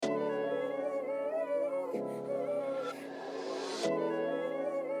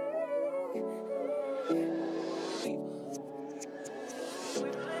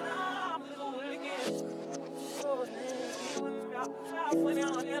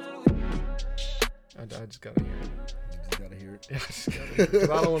I just gotta hear it. You just gotta hear it. Yeah, I just gotta hear it. 'Cause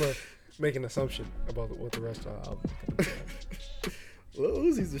I don't want to make an assumption about what the rest of the album is gonna be. Lil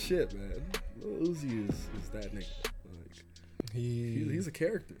Uzi's the shit, man. Lil Uzi is that nigga. Like, he's a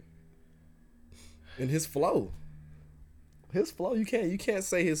character. And his flow, you can't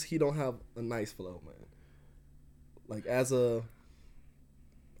say he don't have a nice flow, man. Like I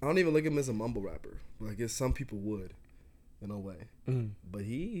don't even look at him as a mumble rapper. Like I guess some people would, in a way. But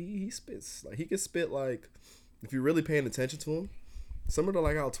he spits like he can spit like if you're really paying attention to him, similar to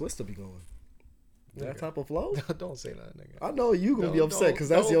like how Twista be going. That type of flow. Don't say that, nigga. I know you gonna be upset because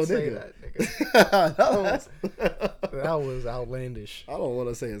that's your nigga. That was outlandish. I don't want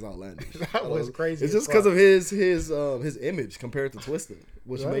to say it's outlandish. That was crazy. It's just because of his image compared to Twista,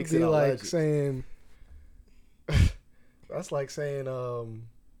 which That'd makes be it like outlandish. saying. That's like saying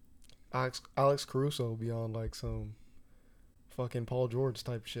Alex Caruso be on like some fucking Paul George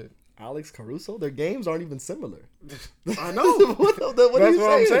type shit. Alex Caruso, their games aren't even similar. I know. That's what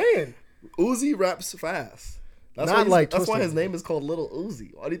I'm saying. Uzi raps fast. That's why his name is called Little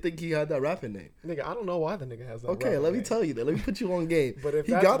Uzi. Why do you think he had that rapping name? Nigga, I don't know why the nigga has that. Okay, let me tell you that. Let me put you on game. But if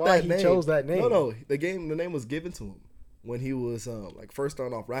that's why he chose that name, no, the name was given to him when he was like first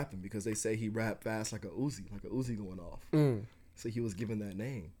starting off rapping because they say he rapped fast like a Uzi going off. So he was given that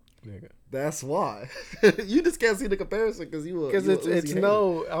name. Nigga. That's why. You just can't see the comparison because it's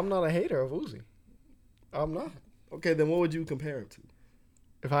no. I'm not a hater of Uzi. I'm not. Okay, then what would you compare him to?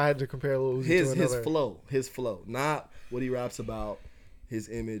 If I had to compare Lil Uzi to another... his flow, not what he raps about, his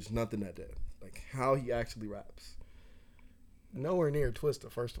image, nothing like that. Like how he actually raps. Nowhere near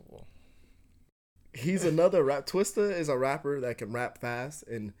Twista, first of all. He's another rap. Twista is a rapper that can rap fast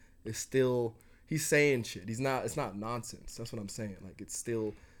and is still he's saying shit. It's not nonsense. That's what I'm saying. Like it's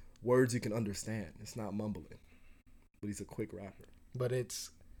still words you can understand. It's not mumbling. But he's a quick rapper. But it's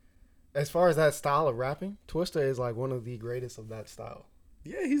as far as that style of rapping, Twista is like one of the greatest of that style.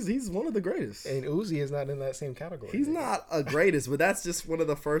 Yeah, he's one of the greatest. And Uzi is not in that same category. He's not a greatest, but that's just one of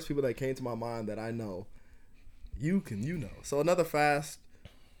the first people that came to my mind that I know. You know. So another fast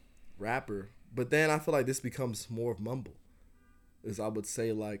rapper, but then I feel like this becomes more of mumble. Is I would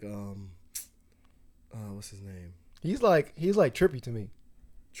say like what's his name? He's like Trippy to me.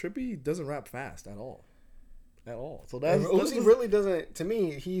 Trippy doesn't rap fast at all. So Uzi really doesn't. To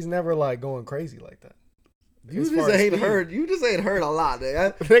me, he's never like going crazy like that. You just ain't heard a lot,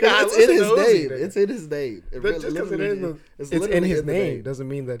 man. It's in his name. Just because it's in his name doesn't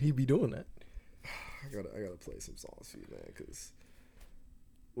mean that he be doing that. I gotta play some songs for you, man, because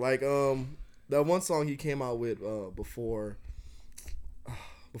like that one song he came out with before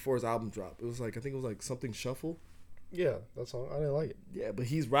his album dropped. It was like I think it was like something shuffle. Yeah, that song I didn't like it. Yeah, but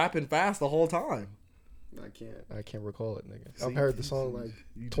he's rapping fast the whole time. I can't recall it, nigga. See, I've heard the song like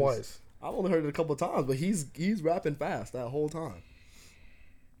twice. I've only heard it a couple of times, but he's rapping fast that whole time.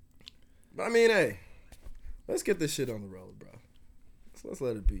 But I mean, hey, let's get this shit on the road, bro. So let's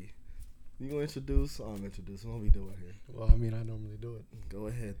let it be. You gonna introduce? I'm introducing. What we doing here? Well, I mean, I normally do it. Go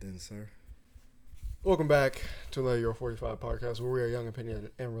ahead then, sir. Welcome back to the Euro 45 podcast, where we are young,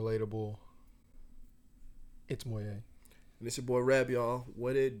 opinionated, and relatable. It's Moye. And it's your boy Reb, y'all.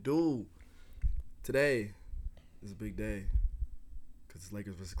 What it do? Today is a big day. Because it's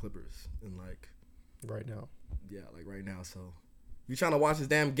Lakers versus Clippers. And like... Right now. Yeah, like right now. So, you trying to watch this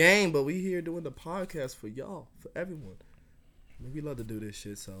damn game, but we here doing the podcast for y'all. For everyone. I mean, we love to do this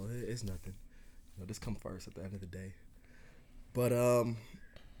shit, so it's nothing. You know, this come first at the end of the day. But,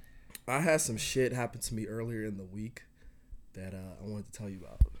 I had some shit happen to me earlier in the week that I wanted to tell you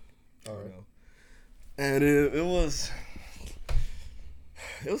about. All right. And it was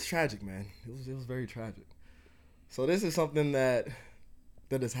tragic, man. It was very tragic. So this is something that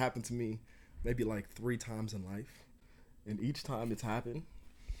has happened to me maybe like 3 times in life, and each time it's happened,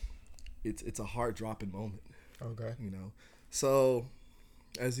 it's a heart-dropping moment. Okay. You know, so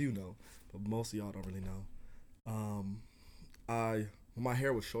as you know, but most of y'all don't really know. When my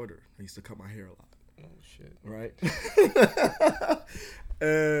hair was shorter, I used to cut my hair a lot. Oh shit! Right.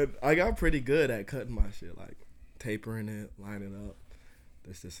 And I got pretty good at cutting my shit, like tapering it, lining up,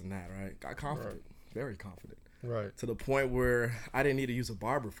 this and that. Right. Got confident, very confident. Right. To the point where I didn't need to use a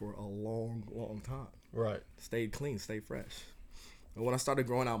barber for a long, long time. Right. Stayed clean, stayed fresh. And when I started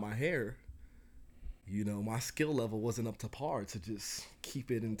growing out my hair, you know, my skill level wasn't up to par to just keep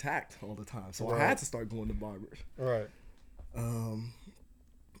it intact all the time. So I had to start going to barbers. Right. I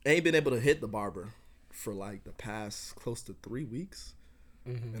ain't been able to hit the barber for like the past close to 3 weeks.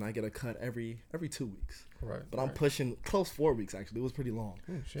 Mm-hmm. And I get a cut every 2 weeks. Right. But I'm pushing close 4 weeks, actually. It was pretty long.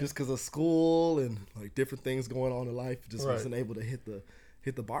 Oh, just because of school and like different things going on in life. Just wasn't able to hit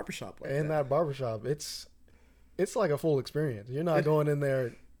hit the barbershop like and that barbershop, it's like a full experience. You're not going in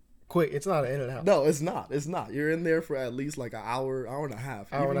there quick. It's not an in and out. No, it's not. It's not. You're in there for at least like an hour and a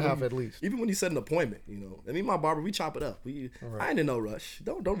half. Hour and a half at least. Even when you set an appointment, you know. I mean, my barber, we chop it up. I ain't in no rush.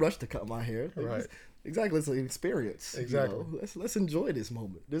 Don't rush to cut my hair. Right. Exactly. It's an experience. Exactly. You know? Let's enjoy this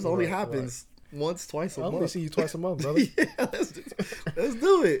moment. This only happens once, twice a month. I only see you twice a month, brother. Yeah, let's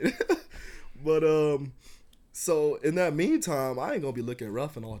do it. But so in that meantime, I ain't gonna be looking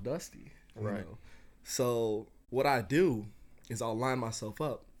rough and all dusty. Right. You know? So what I do is I'll line myself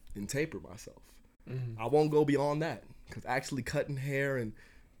up and taper myself. I won't go beyond that because actually cutting hair and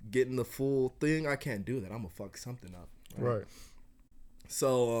getting the full thing, I can't do that. I'm gonna fuck something up. Right.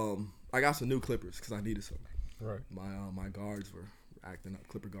 So I got some new clippers because I needed some. Right. My guards were acting up,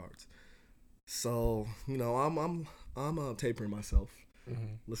 clipper guards. So you know I'm tapering myself,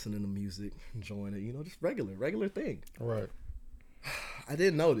 listening to music, enjoying it. You know, just regular thing. Right. I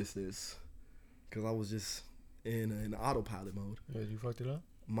didn't notice this because I was just in autopilot mode. Yeah, you fucked it up?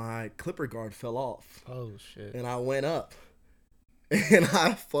 My clipper guard fell off. Oh, shit. And I went up. And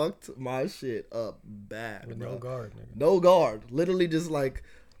I fucked my shit up bad, With bro. no guard, nigga. No guard. Literally just like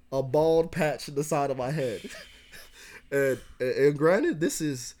a bald patch in the side of my head. and granted, this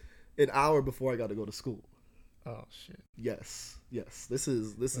is an hour before I got to go to school. Oh, shit. Yes. This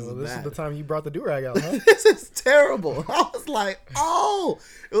is This bad. is the time you brought the do-rag out, huh? This is terrible. I was like, oh.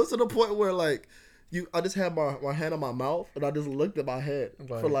 It was to the point where like, I just had my hand on my mouth and I just looked at my head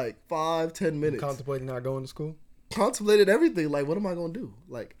for like 5-10 minutes. Contemplating not going to school? Contemplated everything. Like, what am I going to do?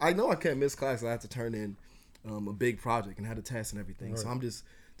 Like, I know I can't miss class. I have to turn in a big project and had a test and everything. Right. So I'm just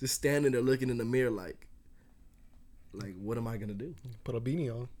standing there looking in the mirror like, what am I going to do? Put a beanie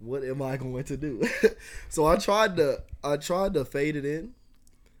on. What am I going to do? So I tried to fade it in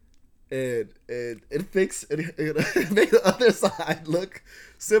and it made the other side look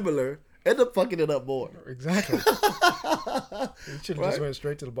similar. End up fucking it up more. Exactly. You should have just went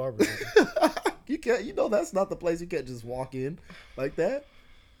straight to the barber. You can't. You know that's not the place. You can't just walk in like that.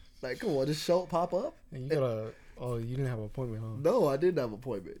 Like, come on, just pop up. And you gotta. Oh, you didn't have an appointment, huh? No, I didn't have an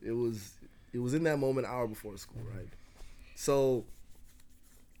appointment. It was in that moment, an hour before school, right? So,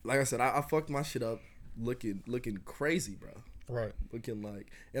 like I said, I fucked my shit up, looking crazy, bro. Right. Looking like,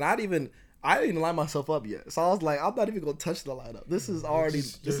 and I didn't even line myself up yet. So I was like, I'm not even gonna touch the lineup. This is already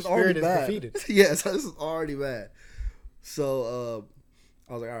bad. Defeated. Yes, this is already bad. So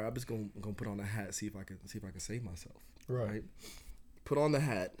I was like, all right, I'm just gonna put on a hat, see if I can save myself. Right. Put on the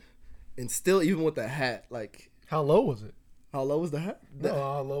hat, and still, even with the hat, like, how low was it? How low was the hat? No,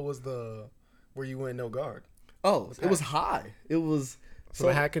 how low was the where you went no guard? Oh, it was high. It was so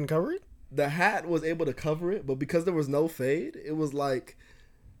the hat can cover it. The hat was able to cover it, but because there was no fade, it was like.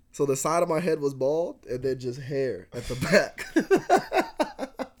 So the side of my head was bald and then just hair at the back.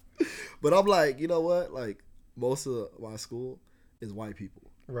 But I'm like, you know what? Like, most of my school is white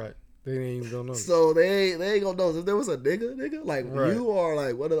people. Right. They ain't even gonna know. So they ain't gonna know. If there was a nigga, like you or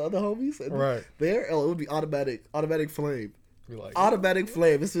like one of the other homies, right? There, it would be automatic flame. Be like, automatic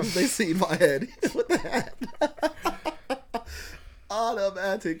flame as soon as they see my head with the hat.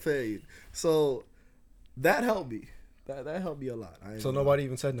 Automatic fade. So that helped me. That helped me a lot. So nobody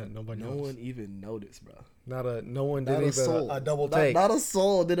even said nothing. No one even noticed, bro. No one did even a double take. Not a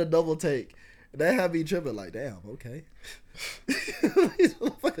soul did a double take. That had me tripping. Like, damn, okay. These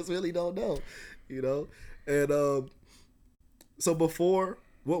motherfuckers really don't know, you know. And so before,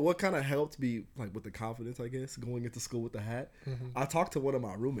 what kind of helped me like with the confidence, I guess, going into school with the hat. I talked to one of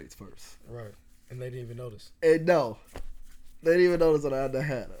my roommates first. Right, and they didn't even notice. And no, they didn't even notice that I had the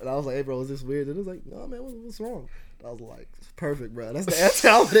hat. And I was like, "Hey, bro, is this weird?" And it was like, "No, man, what's wrong?" I was like, "Perfect, bro. That's the answer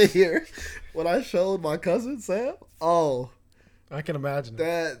I want to hear." When I showed my cousin Sam, I can imagine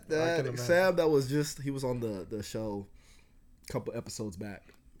that Sam. That was just he was on the show a couple episodes back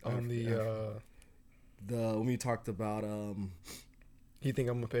on the when we talked about he think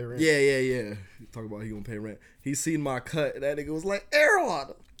I'm gonna pay rent. Yeah. Talk about he gonna pay rent. He seen my cut. And that nigga was like,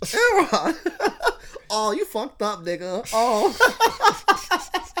 Aaron. Oh, you fucked up, nigga. Oh.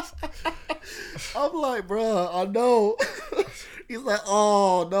 I'm like, bruh, I know. He's like,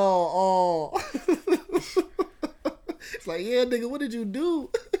 oh no, It's like, yeah, nigga, what did you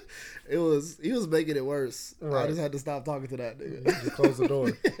do? He was making it worse. Right. I just had to stop talking to that nigga. You just close the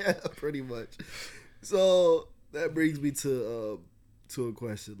door. Yeah, pretty much. So that brings me to a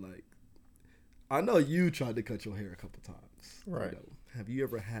question. Like, I know you tried to cut your hair a couple times. Right. You know, have you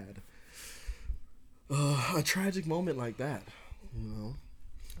ever had a tragic moment like that? You know.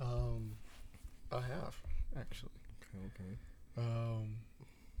 I have actually. Okay.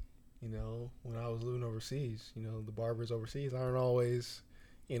 You know, when I was living overseas, you know, the barbers overseas aren't always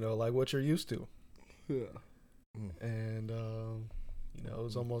like what you're used to. Yeah. And, it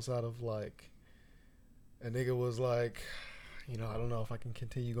was almost out of like, a nigga was like, I don't know if I can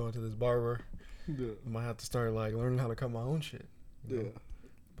continue going to this barber. Yeah. I might have to start like learning how to cut my own shit. Yeah.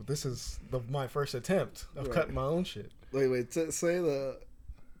 But this is my first attempt of cutting my own shit. Wait. Say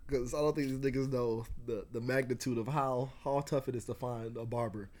because I don't think these niggas know the magnitude of how tough it is to find a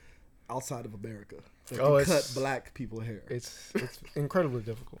barber outside of America that can cut black people hair. It's incredibly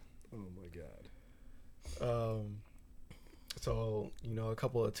difficult. Oh my god. So a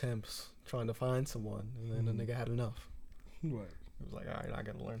couple of attempts trying to find someone, and then the nigga had enough. Right. He was like, all right, I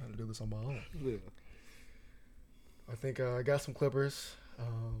gotta learn how to do this on my own. Yeah. I think I got some clippers,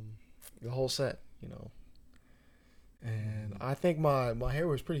 the whole set, and I think my hair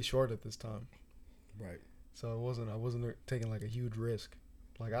was pretty short at this time. Right. So I wasn't taking like a huge risk.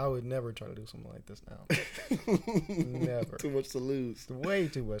 Like I would never try to do something like this now. Never. Too much to lose. Way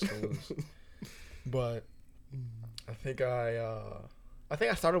too much to lose. But I think I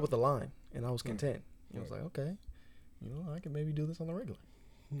started with the line, and I was content. I was like, okay, I can maybe do this on the regular.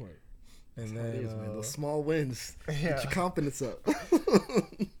 Right. And that's then man. Those small wins get your confidence up.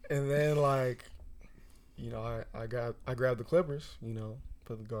 And then like, I grabbed the clippers,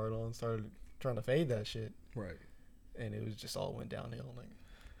 put the guard on, started trying to fade that shit. Right. And it was just all went downhill, nigga.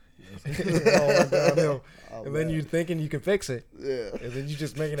 It all went downhill. And then you thinking you can fix it. Yeah. And then you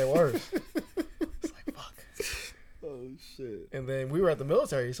just making it worse. It's like, fuck. Oh shit. And then we were at the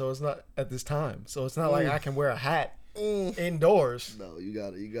military, so it's not at this time. So it's not like I can wear a hat indoors. No, you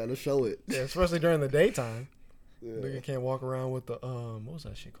gotta show it. Yeah, especially during the daytime. Yeah. Nigga can't walk around with the what was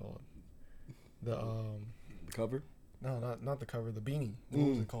that shit called? The cover? No, not the cover, the beanie. What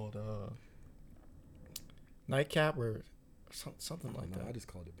was it called? Nightcap or something like that. I just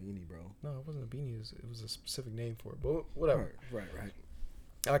called it beanie, bro. No, it wasn't a beanie. It was a specific name for it. But whatever. Right.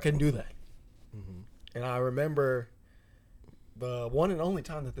 I couldn't do that. Mm-hmm. And I remember the one and only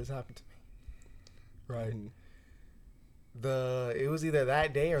time that this happened to me. Right. Mm-hmm. It was either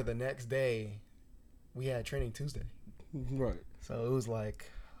that day or the next day. We had training Tuesday. Right. So it was like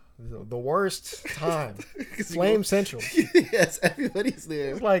the worst time. Flame Central. Yes, everybody's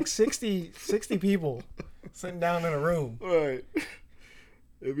there. It's like 60 people sitting down in a room. Right.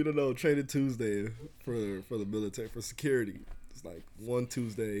 If you don't know, Training Tuesday for the military, for security, it's like 2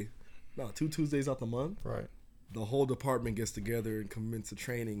 Tuesdays out the month. Right. The whole department gets together and commence a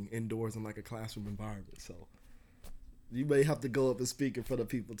training indoors in like a classroom environment. So you may have to go up and speak in front of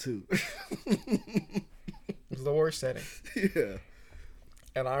people too. It was the worst setting. Yeah.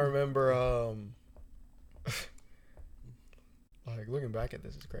 And I remember, like looking back at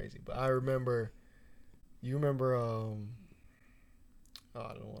this is crazy, but I remember, I don't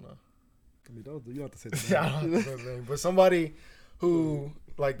want to. I mean, you don't have to say that. Yeah, I don't have to say the name, but somebody who,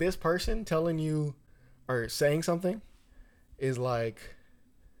 like this person telling you or saying something is like,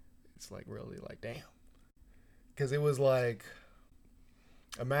 it's like really like, damn. Because it was like,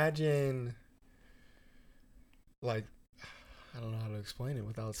 imagine, like, I don't know how to explain it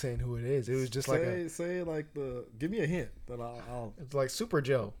without saying who it is. It was just give me a hint that I'll. It's like Super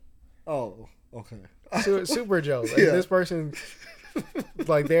Joe. Oh, okay. Super Joe. Like Yeah. This person,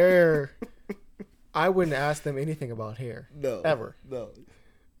 like I wouldn't ask them anything about hair. No. Ever. No.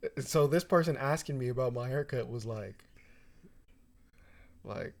 So this person asking me about my haircut was like,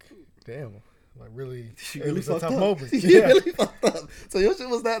 damn. Like really, She really was a fucked tough up. moment. You Yeah. really fucked up. So your shit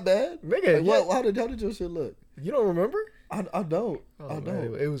was that bad, Nigga. Like, how did your shit look? You don't remember? I don't. Oh, I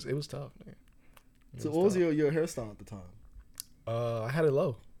man, don't. it was tough, nigga. So what was your hairstyle at the time? I had it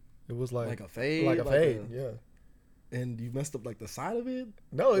low. It was like a fade. Like a fade. Yeah. And you messed up like the side of it.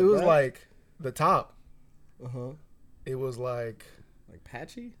 No, it was like the top. It was like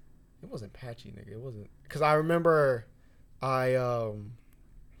patchy. It wasn't patchy, nigga. It wasn't, because I remember no,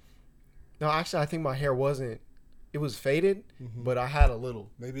 actually I think my hair wasn't, it was faded, but I had a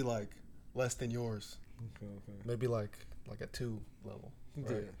little, maybe like less than yours. Okay. Maybe like a 2 level. Right?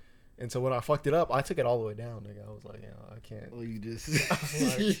 Yeah. And so when I fucked it up, I took it all the way down, nigga. I was like, I can't. Oh, you just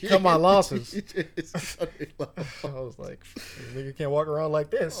like, cut my losses. I was like, nigga can't walk around like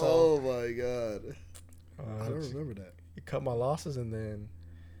this. So, oh my god. I don't remember that. You cut my losses, and then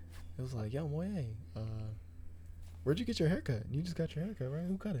it was like, yo, Moye, where'd you get your haircut? You just got your haircut, right?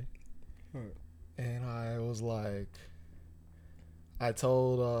 Who cut it? Right. And I was like, I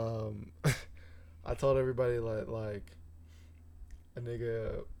told everybody like a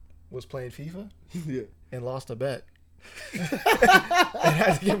nigga was playing FIFA Yeah. and lost a bet and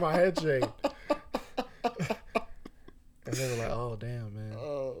had to get my head shaved. And they were like, oh damn, man.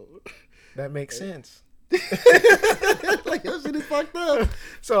 Oh. That makes sense. Like, your shit is fucked up.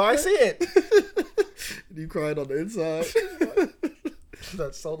 So I see it. You cried on the inside.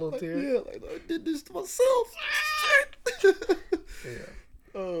 That solo tear. Yeah, like, I did this to myself. Yeah.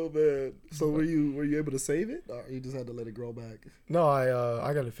 Oh man. So were you able to save it, or you just had to let it grow back? No,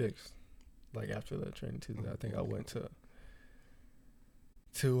 I got it fixed. Like after the training Tuesday, I think I went to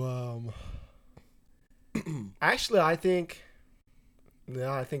actually I think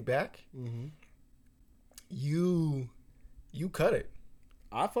back, you cut it.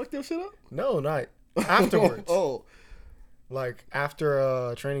 I fucked your shit up? No, not afterwards. Oh. Like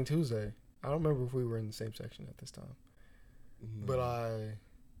after training Tuesday. I don't remember if we were in the same section at this time. But I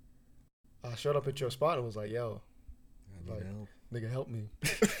showed up at your spot and was like, yo, like, nigga, help me.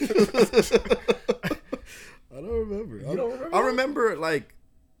 I don't remember. You don't remember? I remember, like,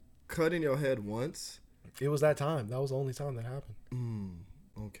 cutting your head once. It was that time. That was the only time that happened.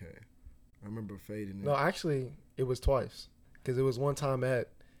 Okay. I remember fading it. No, actually, it was twice. Because it was one time at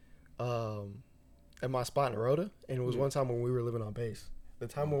my spot in Rhoda, and it was one time when we were living on base. The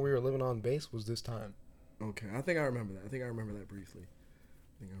time when we were living on base was this time. Okay, I think I remember that. I think I remember that briefly.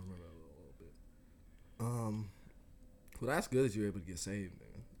 I think I remember that a little bit. Well, that's good that you were able to get saved,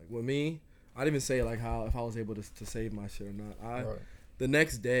 man. Like with me, I didn't even say like how if I was able to save my shit or not. The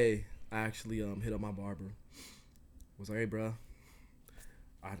next day, I actually hit up my barber. Was like, hey, bro,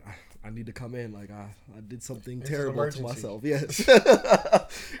 I need to come in. Like I did something terrible to myself. Yes.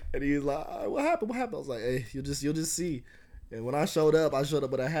 And he was like, all right, what happened? I was like, hey, you'll just see. And when I showed up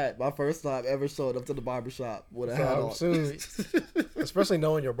with a hat. My first time ever showing up to the barbershop with a hat on. Especially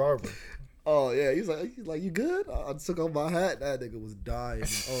knowing your barber. Oh, yeah. He's like, you good? I took off my hat. That nigga was dying.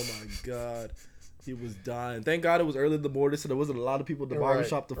 Oh, my God. He was dying. Thank God it was early in the morning, so there wasn't a lot of people at the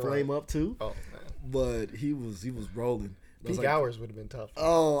barbershop to flame up, too. Oh, man. But he was rolling. Peak hours would have been tough.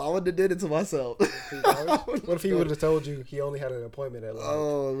 Oh, I wouldn't have did it to myself. What if he would have told you he only had an appointment at it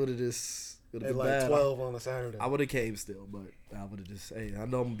would have just... at like 12 on a Saturday. I would have came still, but I would have just, hey, I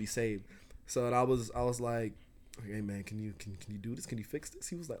know I'm gonna be saved. So and I was like, hey man, can you do this? Can you fix this?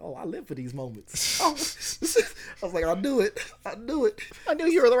 He was like, oh, I live for these moments. I was like, I'll do it. I knew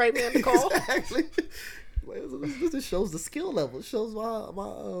you were the right man to call. Exactly. Like, this shows the skill level. It shows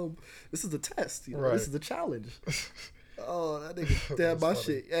my this is the test. You know? Right. This is the challenge. Oh, that nigga damn my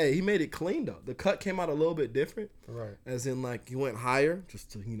shit. Hey, he made it clean though. The cut came out a little bit different. Right. As in like he went higher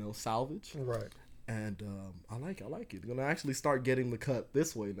just to, salvage. Right. And I like it. I'm gonna actually start getting the cut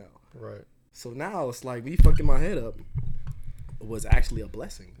this way now. Right. So now it's like me fucking my head up was actually a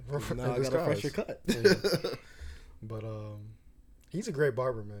blessing. Now I got a fresher cut. Yeah. But he's a great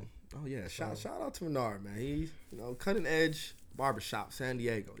barber, man. Oh yeah, shout out to Renard, man. He's cutting edge barbershop, San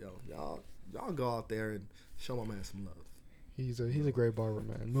Diego. Yo, y'all go out there and show my man some love. He's a great barber,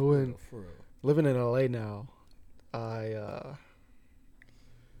 man. Living in LA now,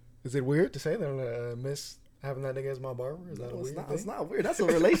 is it weird to say that I miss having that nigga as my barber? Is that a weird thing? It's not weird. That's a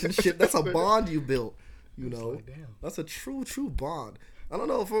relationship. That's a bond you built. Like, damn. That's a true bond. I don't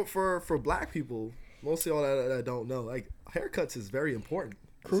know for black people, mostly all that don't know. Like haircuts is very important.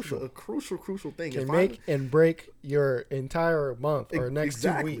 Crucial. A crucial thing. Can make and break your entire month or next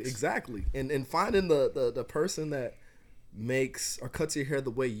 2 weeks. Exactly. And finding the person that makes or cuts your hair the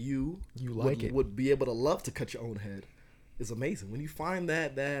way you like would be able to love to cut your own head is amazing. When you find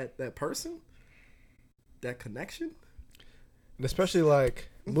that person, that connection, and especially like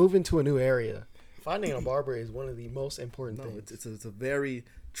moving to a new area, finding a barber is one of the most important things. It's a very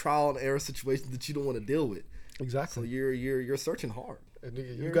trial and error situation that you don't want to deal with. Exactly. So you're searching hard. And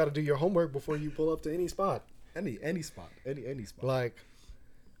you got to do your homework before you pull up to any spot. Any spot. Like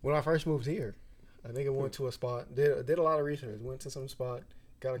when I first moved here, a nigga went to a spot, did a lot of research, went to some spot,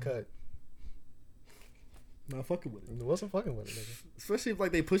 got a cut. Not fucking with it. Wasn't fucking with it, nigga. Especially if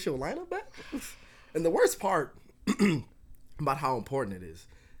like they push your lineup back. And the worst part about how important it is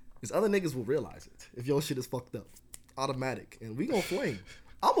other niggas will realize it if your shit is fucked up. Automatic. And we gonna flame.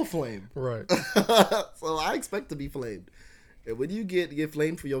 I'm a flame. Right. So I expect to be flamed. And when you get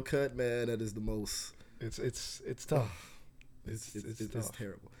flamed for your cut, man, that is the most. It's tough. It's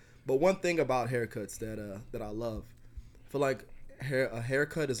terrible. But one thing about haircuts that I love, I feel like a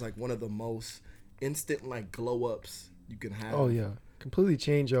haircut is like one of the most instant like glow ups you can have. Oh yeah, completely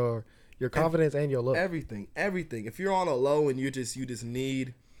change your confidence and your look. Everything. If you're on a low and you just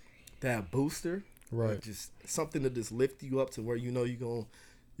need that booster, right? Like just something to just lift you up to where you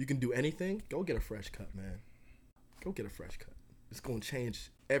can do anything. Go get a fresh cut, man. Go get a fresh cut. It's gonna change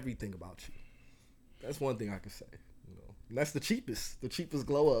everything about you. That's one thing I can say. And that's the cheapest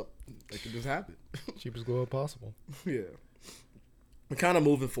glow up that can just happen. Cheapest glow up possible. Yeah. We're kind of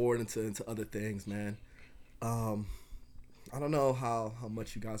moving forward into other things, man. I don't know how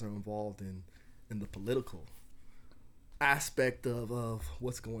much you guys are involved in the political aspect of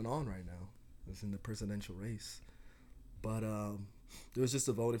what's going on right now. It's in the presidential race. But there was just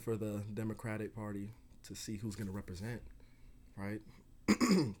a voting for the Democratic Party to see who's going to represent, right?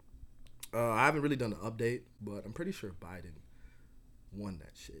 I haven't really done an update, but I'm pretty sure Biden won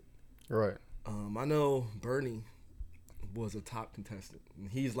that shit. Right. I know Bernie was a top contestant. And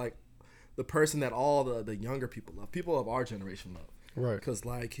he's like the person that all the younger people love. People of our generation love. Right. Because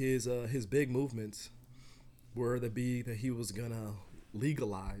like his big movements were that he was going to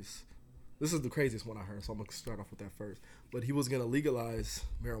legalize. This is the craziest one I heard, so I'm going to start off with that first. But he was going to legalize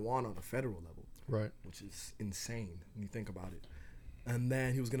marijuana on a federal level. Right. Which is insane when you think about it. And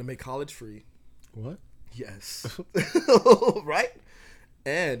then he was going to make college free. What? Yes. Right?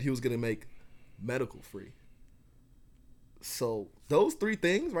 And he was going to make medical free. So those three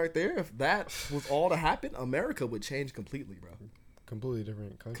things right there, if that was all to happen, America would change completely, bro. Completely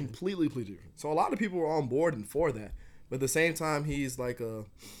different country. Completely different. So a lot of people were on board and for that. But at the same time, he's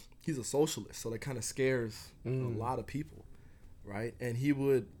a socialist. So that kind of scares a lot of people, right? And he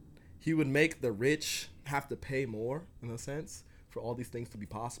would make the rich have to pay more, in a sense, for all these things to be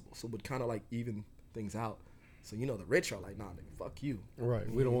possible. So it would kind of like even things out. So, the rich are like, nah, nigga, fuck you. Right.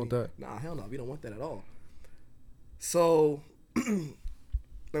 We don't want that. Nah, hell no. We don't want that at all. So,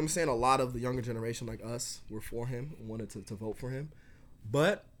 I'm saying a lot of the younger generation like us were for him, wanted to vote for him.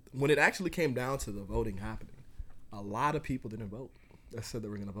 But when it actually came down to the voting happening, a lot of people didn't vote. That said they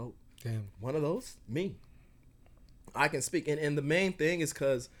were going to vote. Damn. One of those, me. I can speak. And the main thing is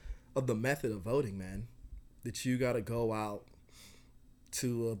because of the method of voting, man. That you got to go out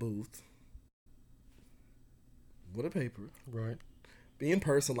to a booth with a paper. Right. Be in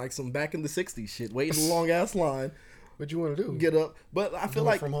person like some back in the 60s shit. Wait in a long-ass line. What you want to do? Get up. But I feel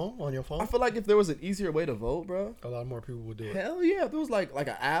like... from home on your phone? I feel like if there was an easier way to vote, bro. A lot more people would do it. Hell yeah. If there was like an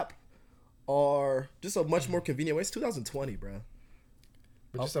app or just a much more convenient way. It's 2020, bro.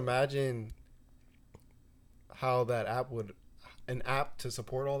 But just imagine how that an app to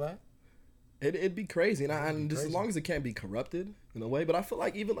support all that. It'd be crazy, and just as long as it can't be corrupted in a way. But I feel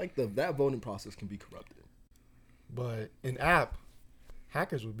like even like that voting process can be corrupted. But an app,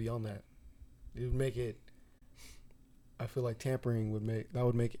 hackers would be on that. It would make it. I feel like tampering would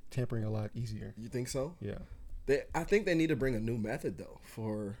make tampering a lot easier. You think so? Yeah. I think they need to bring a new method though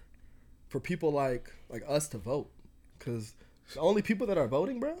for people like us to vote, because the only people that are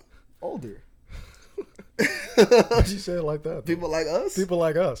voting, bro, older. Why'd you say it like that? People like us. People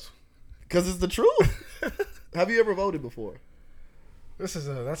like us. Because it's the truth. Have you ever voted before? That's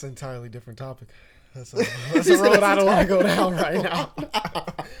an entirely different topic. That's a road I don't want to go down right now.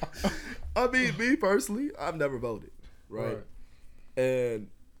 I mean, me personally, I've never voted, right? And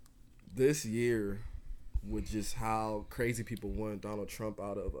this year, with just how crazy people want Donald Trump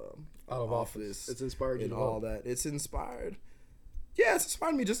out of office, it's inspired you and to all vote. that. It's inspired. Yeah, it's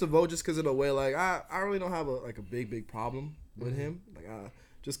inspired me just to vote, just because in a way, like I really don't have a big problem with him,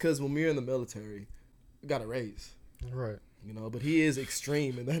 just because when we were in the military, we got a raise, right? But he is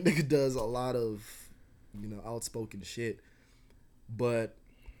extreme, and that nigga does a lot of, outspoken shit. But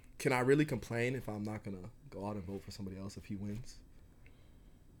can I really complain if I'm not gonna go out and vote for somebody else if he wins?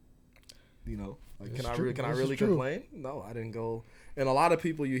 Can I really complain? No, I didn't go. And a lot of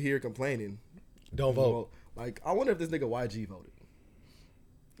people you hear complaining don't vote. Like, I wonder if this nigga YG voted.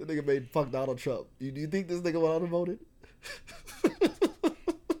 The nigga made fuck Donald Trump. Do you think this nigga went out and voted?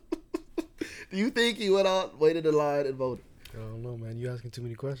 Do you think he went out, waited in line, and voted? I don't know, man. You asking too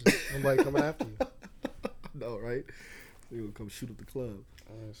many questions. I'm like coming after you. No, right? You gonna come shoot up the club.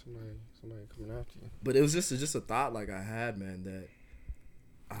 Somebody coming after you. But it was just a thought like I had, man, that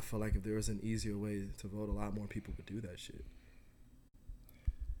I feel like if there was an easier way to vote, a lot more people would do that shit.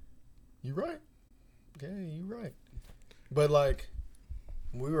 You right. Yeah, you right. But like,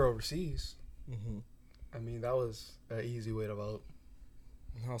 when we were overseas, I mean, that was an easy way to vote.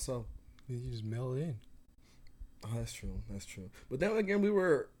 How so? You just mail it in. Oh, that's true. But then again, we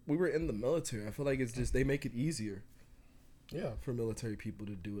were in the military. I feel like it's just they make it easier. Yeah. For military people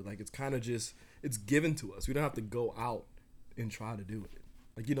to do it. Like, it's kind of just, it's given to us. We don't have to go out and try to do it.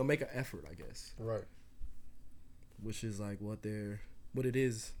 Like, make an effort, I guess. Right. Which is like what it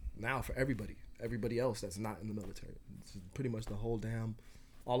is now for everybody else that's not in the military. It's pretty much the whole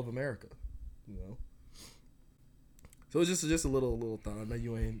all of America, So it's just a little thought. I know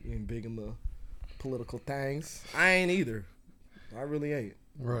you ain't big in the political things. I ain't either. I really ain't.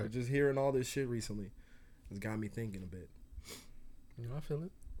 Right. But just hearing all this shit recently has got me thinking a bit. I feel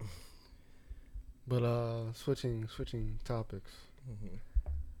it. But switching topics.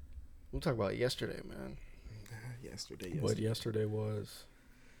 We'll talk about yesterday, man. yesterday. What yesterday was.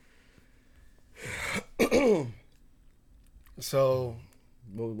 So,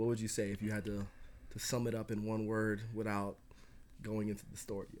 what would you say if you had to sum it up in one word without going into the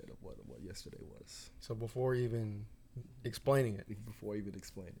story yet of what yesterday was? So before even explaining it.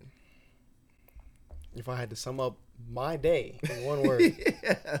 If I had to sum up my day in one word.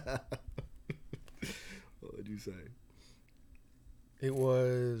 Yeah. What would you say? It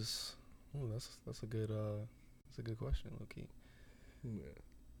was. Oh, that's a good question, Loki. Yeah.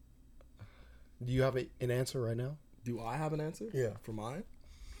 Do you have an answer right now? Do I have an answer? Yeah. For mine?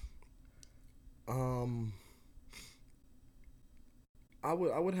 I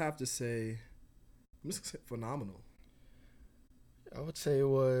would have to say, I'm just gonna say phenomenal. I would say it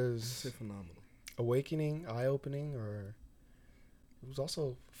was phenomenal. Awakening, eye-opening, or it was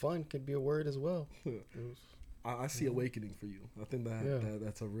also fun. Could be a word as well. I see awakening for you. I think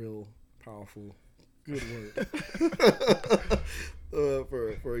that's a real powerful, good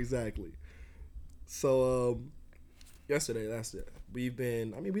word for exactly. So yesterday, that's it. We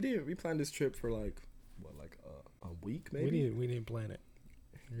planned this trip for a week maybe. We didn't plan it.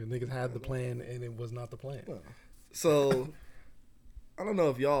 Your niggas had the plan and it was not the plan. So I don't know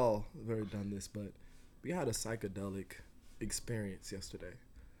if y'all have ever done this, but we had a psychedelic experience yesterday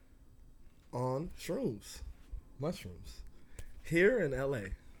on mushrooms, here in LA.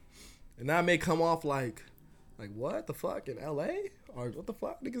 And that may come off like what the fuck in LA? Or what the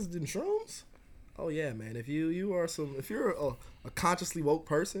fuck, niggas did shrooms? Oh yeah, man. If you're a consciously woke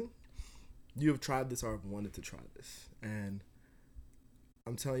person, you have tried this or have wanted to try this. And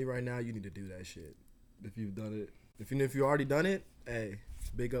I'm telling you right now, you need to do that shit. If you've done it, if you already done it, hey,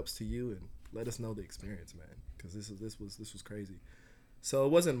 big ups to you and let us know the experience, man. Because this was crazy. So it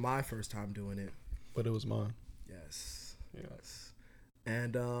wasn't my first time doing it, but it was mine. Yes.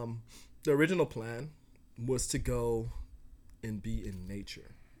 And the original plan was to go and be in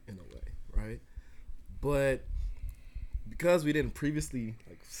nature in a way, right? But because we didn't previously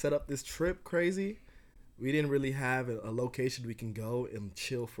set up this trip crazy, we didn't really have a location we can go and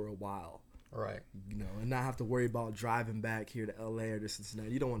chill for a while. Right. And not have to worry about driving back here to LA or to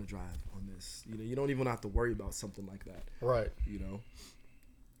Cincinnati. You don't want to drive on this. You don't even have to worry about something like that. Right.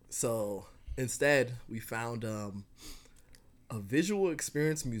 So instead, we found a visual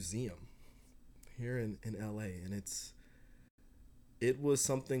experience museum here in LA, and it was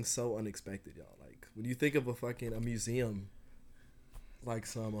something so unexpected, y'all. Like when you think of a museum, like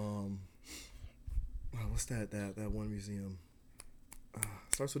some what's that one museum?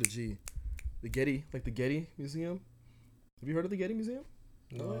 Starts with a G. The Getty Museum. Have you heard of the Getty Museum?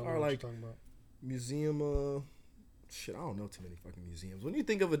 No. Or what you talking about? Museum. Shit, I don't know too many fucking museums. When you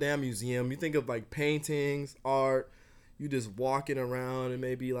think of a damn museum, you think of paintings, art. You just walking around and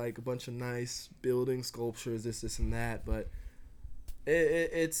maybe a bunch of nice buildings, sculptures, this and that. But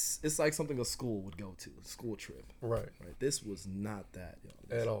it's like something a school would go to, a school trip. Right. This was not that,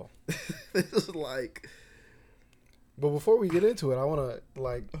 y'all. At all. This was like. But before we get into it, I want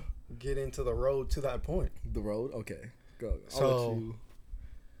to get into the road to that point. The road, okay, go. So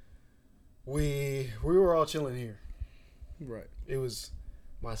we were all chilling here. Right. It was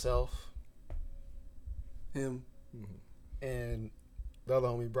myself, him, and the other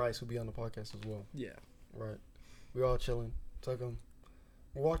homie Bryce, who'll be on the podcast as well. Yeah. Right. We all chilling. We're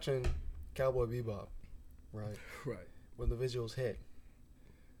watching Cowboy Bebop. Right. Right. When the visuals hit.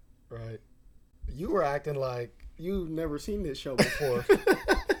 Right. You were acting like you've never seen this show before.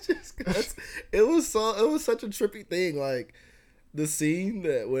 It was such a trippy thing. Like the scene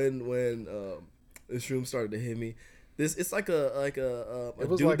that when the shroom started to hit me. It's like a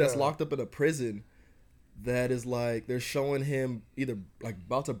dude that's locked up in a prison. That is they're showing him either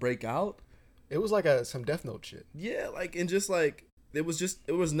about to break out. It was some Death Note shit. Yeah, it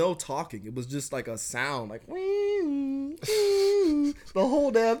was no talking. It was just a sound the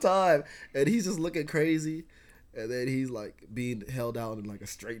whole damn time, and he's just looking crazy, and then he's being held out in a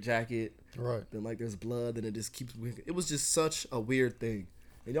straitjacket. Right. Then there's blood, and it just keeps. It was just such a weird thing,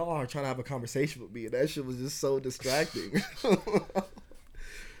 and y'all are trying to have a conversation with me, and that shit was just so distracting. All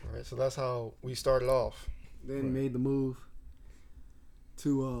right, so that's how we started off. Then made the move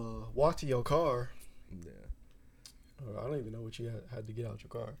to walk to your car. Yeah. I don't even know what you had to get out your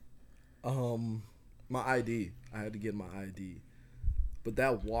car. My ID. I had to get my ID, but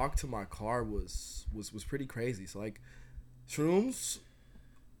that walk to my car was pretty crazy. So shrooms.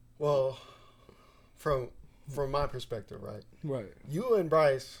 Well, from my perspective, right? Right. You and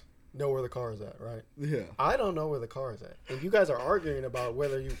Bryce know where the car is at, right? Yeah. I don't know where the car is at, and you guys are arguing about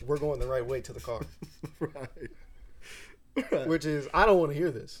whether we're going the right way to the car. Right. Which is, I don't want to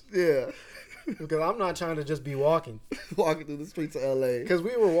hear this. Yeah. Because I'm not trying to just be walking. Walking through the streets of LA. Because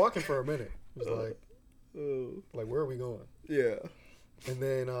we were walking for a minute. It was like, where are we going? Yeah. And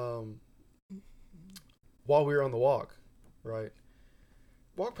then while we were on the walk, right,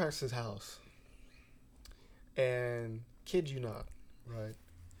 walk past his house. And kid you not, right,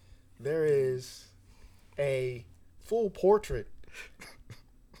 there is a full portrait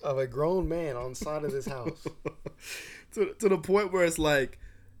of a grown man on the side of this house. to the point where it's like,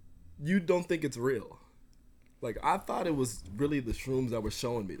 you don't think it's real. Like, I thought it was really the shrooms that were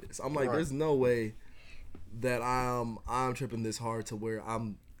showing me this. I'm like, right. There's no way that I'm tripping this hard to where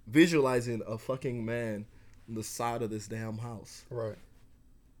I'm visualizing a fucking man on the side of this damn house. Right.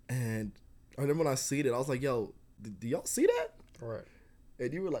 And I remember when I seen it, I was like, yo, do y'all see that? Right.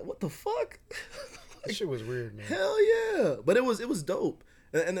 And you were like, what the fuck? That shit was weird, man. Hell yeah. But it was dope.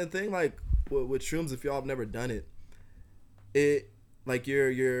 And the thing, like, with shrooms, if y'all have never done it, like,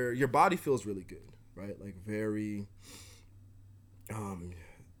 your body feels really good, right? Like, very, I don't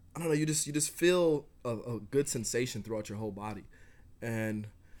know, you just feel a good sensation throughout your whole body. And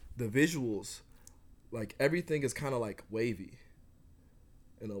the visuals, like, everything is kind of, like, wavy.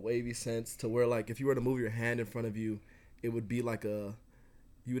 In a wavy sense, to where, like, if you were to move your hand in front of you, it would be like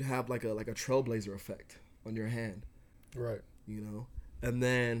you would have like a trailblazer effect on your hand. Right. You know? And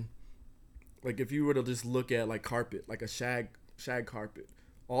then, like, if you were to just look at, like, carpet, like a shag carpet,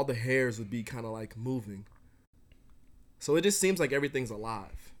 all the hairs would be kind of, like, moving. So it just seems like everything's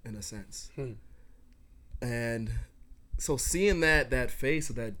alive, in a sense. And so seeing that face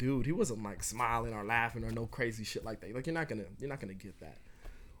of that dude, he wasn't, like, smiling or laughing or no crazy shit like that. Like, you're not gonna get that.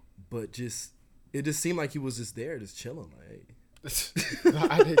 But it just seemed like he was just there, just chilling. Like,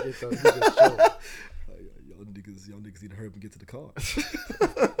 I didn't get those. He just chilling. Y'all niggas need to hurry up and get to the car.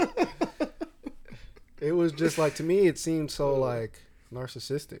 It was just like, to me, it seemed so, like,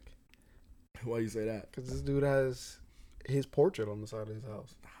 narcissistic. Why you say that? Because this dude has his portrait on the side of his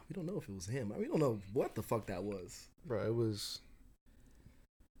house. We don't know if it was him. We don't know what the fuck that was. Bro, it was.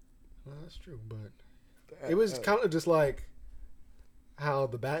 Well, that's true, but it was kind of just like how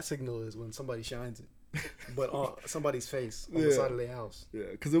the bat signal is when somebody shines it, but on somebody's face on the side of their house. Yeah,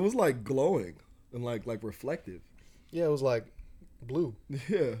 because it was like glowing and like reflective. Yeah, it was like blue.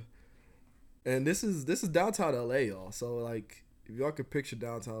 Yeah, and this is downtown LA, y'all. So, like, if y'all could picture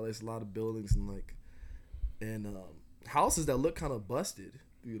downtown LA, it's a lot of buildings and houses that look kind of busted,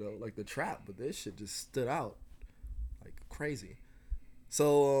 you know, like the Trap, but this shit just stood out like crazy.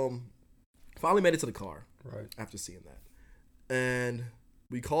 So finally made it to the car right after seeing that. And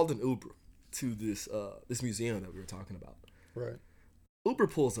we called an Uber to this museum that we were talking about. Right. Uber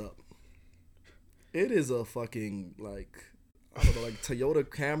pulls up. It is a fucking, like, I don't know, like Toyota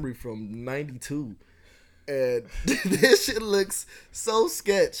Camry from 92. And this shit looks so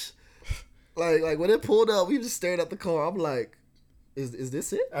sketch. Like when it pulled up, we just stared at the car. I'm like, is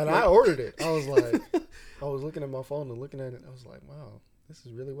this it? And I ordered it. I was like, I was looking at my phone and looking at it. I was like, wow. This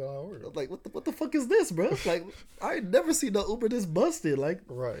is really what I ordered. I'm like, what the fuck is this, bro? Like, I ain't never seen no Uber this busted. Like,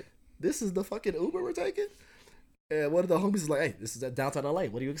 right. This is the fucking Uber we're taking? And one of the homies is like, hey, this is at downtown LA.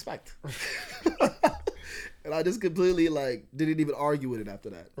 What do you expect? And I just completely, like, didn't even argue with it after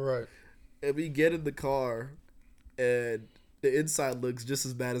that. Right. And we get in the car, and the inside looks just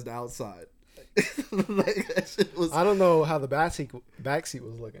as bad as the outside. Like, that shit was, I don't know how the back seat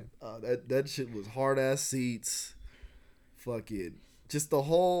was looking. That shit was hard-ass seats. Fucking... Just the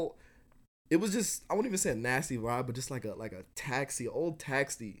whole, it was just, I wouldn't even say a nasty vibe, but just like a taxi, old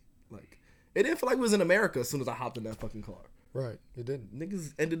taxi. Like, it didn't feel like we was in America as soon as I hopped in that fucking car. Right, it didn't.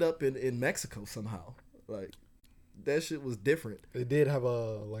 Niggas ended up in Mexico somehow. Like, that shit was different. It did have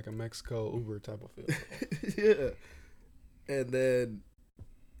a Mexico Uber type of feel. Yeah. And then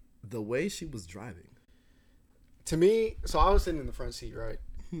the way she was driving. To me, so I was sitting in the front seat, right?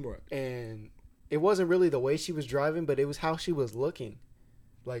 Right. And it wasn't really the way she was driving, but it was how she was looking.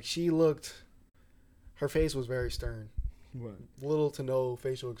 Like, her face was very stern. Right. Little to no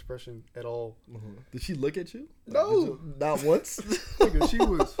facial expression at all. Uh-huh. Did she look at you? No. Not once? She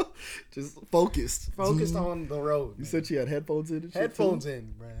was just focused. Focused on the road. You said she had headphones in and shit? Headphones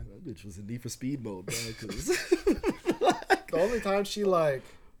in, man. That bitch was in Need for Speed mode, man. The only time she, like,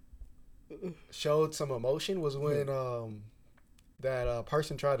 showed some emotion was when that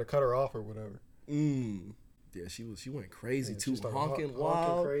person tried to cut her off or whatever. Yeah, she went crazy too, honking wild,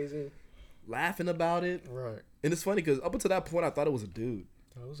 honking crazy, laughing about it. Right. And it's funny because up until that point, I thought it was a dude.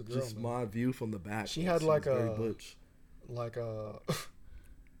 That was a girl. Just my view from the back. She had like a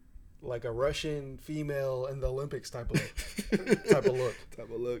Russian female in the Olympics type of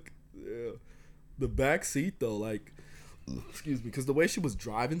look. Yeah. The back seat though, like, excuse me, because the way she was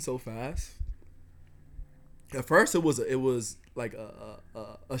driving so fast, At first, it was like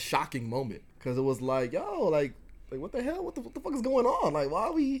a shocking moment because it was like, yo, like what the hell? What the fuck is going on? Like, why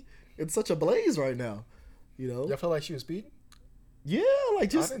are we in such a blaze right now? You know? Y'all felt like she was speeding? Yeah, like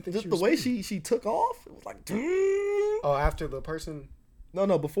just the way she took off, it was like. Oh, after the person.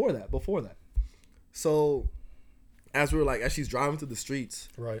 No, before that. So, as she's driving through the streets,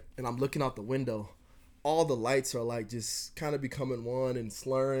 right, and I'm looking out the window, all the lights are like just kind of becoming one and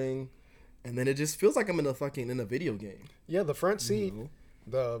slurring. And then it just feels like I'm in a video game. Yeah, the front seat,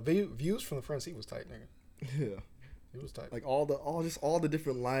 the views from the front seat was tight, nigga. Yeah, it was tight. Like all the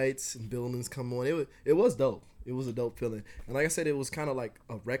different lights and buildings come on. It was dope. It was a dope feeling. And like I said, it was kind of like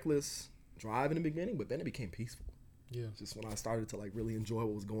a reckless drive in the beginning, but then it became peaceful. Yeah, just when I started to like really enjoy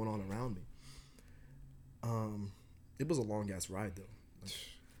what was going on around me. It was a long ass ride though.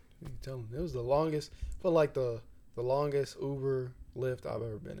 You tell them it was the longest. Felt like the longest Uber Lyft I've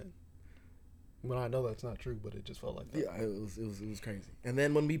ever been in. Well, I know that's not true, but it just felt like that. Yeah, it was crazy. And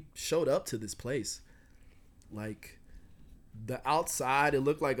then when we showed up to this place, like the outside, it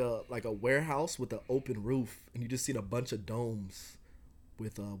looked like a warehouse with an open roof, and you just seen a bunch of domes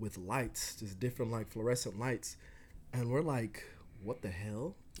with lights, just different like fluorescent lights, and we're like, what the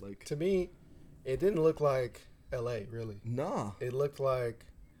hell? Like, to me, it didn't look like L.A. really. Nah, it looked like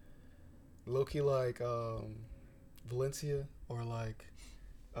low-key like Valencia or like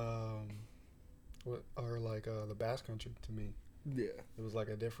the Basque Country to me. Yeah, it was like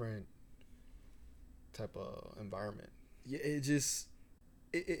a different type of environment. Yeah, it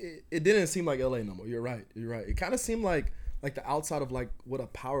didn't seem like LA no more. You're right. It kind of seemed like the outside of like what a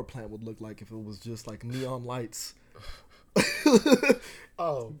power plant would look like if it was just like neon lights.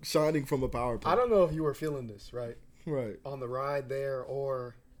 Oh, shining from a power plant. I don't know if you were feeling this right on the ride there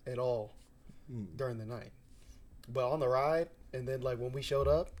or at all during the night, but on the ride. And then, like, when we showed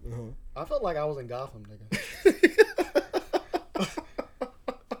up, I felt like I was in Gotham, nigga. I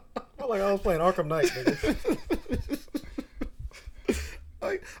felt like I was playing Arkham Knight, nigga.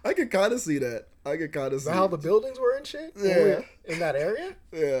 I can kind of see that. I can kind of see how the buildings were and shit. Yeah, in that area.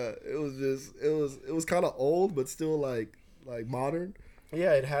 Yeah, it was kind of old, but still like modern.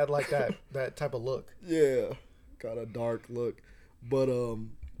 Yeah, it had like that type of look. Yeah, kind of dark look, but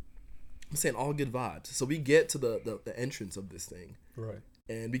I'm saying all good vibes. So we get to the entrance of this thing. Right.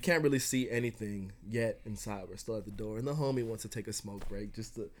 And we can't really see anything yet inside. We're still at the door. And the homie wants to take a smoke break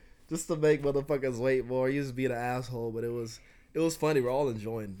just to make motherfuckers wait more. He was being an asshole, but it was funny. We're all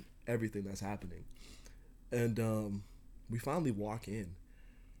enjoying everything that's happening. And we finally walk in.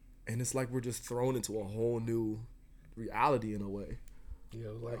 And it's like we're just thrown into a whole new reality in a way. Yeah,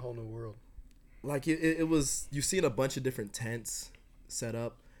 it was like a whole new world. Like it was, you've seen a bunch of different tents set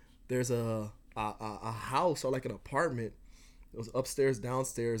up. There's a house or like an apartment. It was upstairs,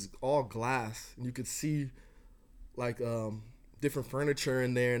 downstairs, all glass, and you could see like different furniture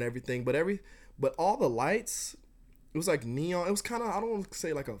in there and everything. But all the lights, it was like neon. It was kind of, I don't want to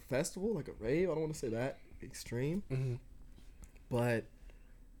say like a festival, like a rave. I don't want to say that extreme, but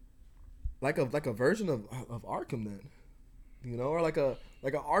like a version of Arkham then, you know, or like a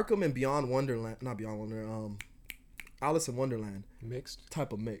Arkham and Beyond Wonderland, not Beyond Wonderland, Alice in Wonderland mixed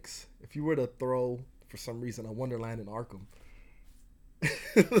type of mix. If you were to throw for some reason a Wonderland in Arkham,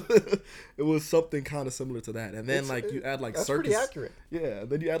 it was something kind of similar to that. And then you add like that's circus. Pretty accurate. Yeah,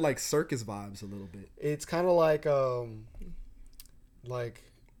 then you add like circus vibes a little bit. It's kind of like in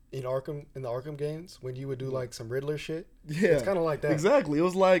Arkham, in the Arkham games when you would do like some Riddler shit. Yeah, it's kind of like that. Exactly. It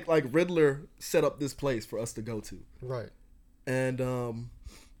was like Riddler set up this place for us to go to. Right. And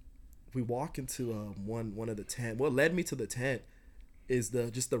we walk into one of the tent. What led me to the tent is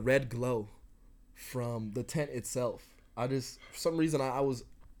just the red glow from the tent itself. For some reason I was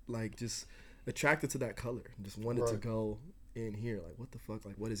like just attracted to that color. Just wanted to go in here. Like, what the fuck?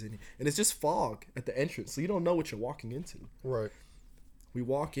 Like, what is in here? And it's just fog at the entrance, so you don't know what you're walking into. Right. We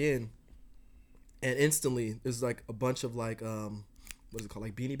walk in, and instantly there's like a bunch of like what is it called?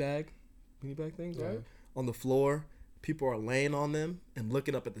 Like beanie bag things, right? On the floor. People are laying on them and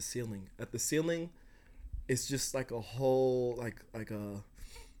looking up at the ceiling. At the ceiling, it's just like a whole like a,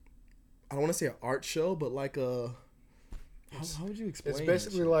 I don't want to say an art show, but like a, how would you explain? It's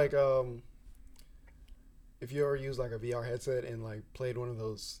basically like if you ever use like a VR headset and like played one of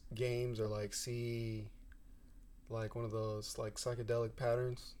those games or like see like one of those like psychedelic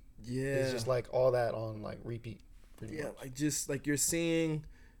patterns. Yeah, it's just like all that on like repeat. Pretty much. Like just like you're seeing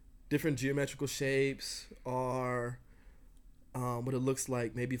different geometrical shapes or what it looks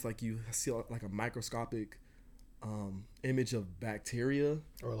like. Maybe if like you see like a microscopic image of bacteria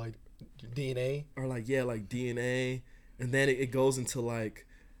or like DNA or like DNA, and then it goes into like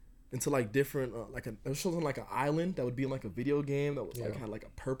into like different it was showing like an island that would be in like a video game that was like had like a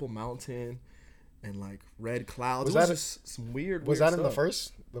purple mountain and like red clouds. Was that just some weird? Was that in stuff.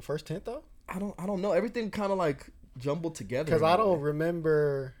 the first tent though? I don't know. Everything kind of like jumbled together. Because I don't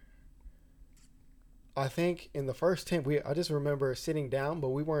remember. I think in the first tent I just remember sitting down, but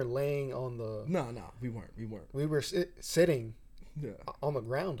we weren't laying on the. No, we weren't. We were sitting. On the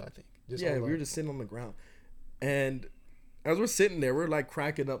ground, I think. We were just sitting on the ground, and as we're sitting there, we're like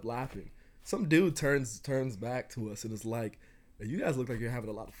cracking up, laughing. Some dude turns back to us and is like, "You guys look like you're having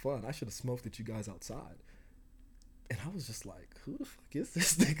a lot of fun. I should have smoked at you guys outside." And I was just like, "Who the fuck is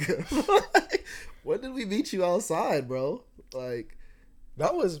this nigga? When did we meet you outside, bro?" Like,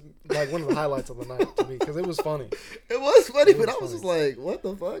 that was like one of the highlights of the night to me because it was funny. It was funny, but I was just like, "What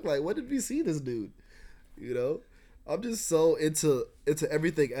the fuck? Like, when did we see this dude?" You know. I'm just so into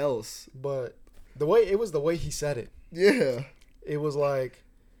everything else. But the way he said it. Yeah. It was like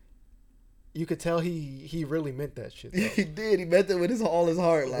you could tell he really meant that shit. Though. He did. He meant it with all his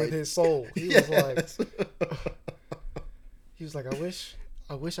heart, like with his soul. He was like, I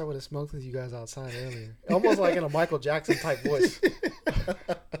wish I would have smoked with you guys outside earlier. Almost like in a Michael Jackson type voice.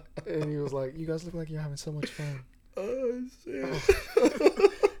 And he was like, "You guys look like you're having so much fun." Oh shit.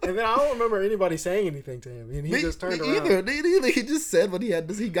 And then I don't remember anybody saying anything to him. And he just turned around. Neither. He just said what he had.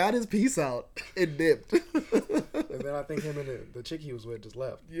 He got his piece out and dipped. And then I think him and the chick he was with just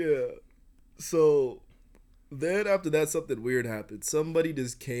left. Yeah. So then after that, something weird happened. Somebody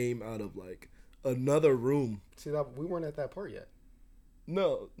just came out of like another room. See, that we weren't at that part yet.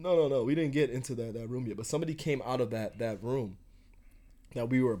 No. We didn't get into that room yet. But somebody came out of that room that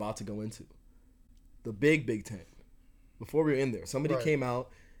we were about to go into. The big tent. Before we were in there, somebody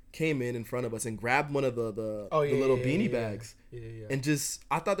came in front of us and grabbed one of the little beanie bags. Yeah. And just,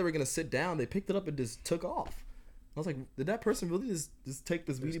 I thought they were going to sit down. They picked it up and just took off. I was like, did that person really just take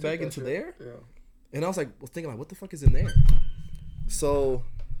this beanie bag into there? Yeah. And I was thinking like, what the fuck is in there? So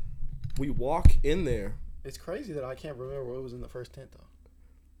we walk in there. It's crazy that I can't remember what was in the first tent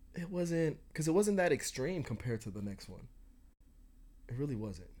though. It wasn't that extreme compared to the next one. It really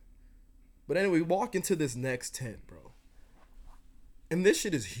wasn't. But anyway, we walk into this next tent, bro. And this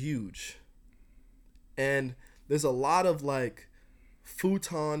shit is huge. And there's a lot of like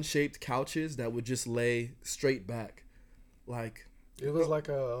futon shaped couches that would just lay straight back. Like it was like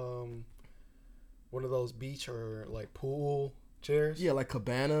a one of those beach or like pool chairs. Yeah, like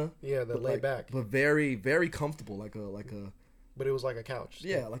cabana. Yeah, that lay back. But very, very comfortable, like a but it was like a couch.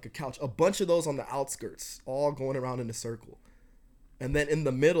 Yeah, like a couch. A bunch of those on the outskirts, all going around in a circle. And then in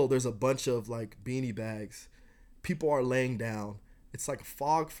the middle there's a bunch of like beanie bags. People are laying down. It's like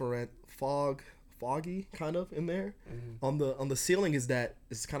foggy kind of in there. Mm-hmm. On the ceiling is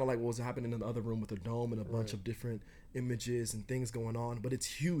kind of like what was happening in the other room with a dome and a bunch of different images and things going on. But it's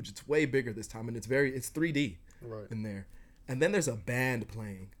huge. It's way bigger this time, and it's 3D in there. And then there's a band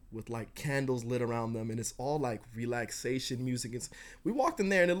playing with like candles lit around them, and it's all like relaxation music. We walked in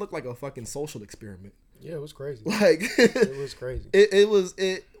there and it looked like a fucking social experiment. Yeah, it was crazy. Like it was crazy. It was.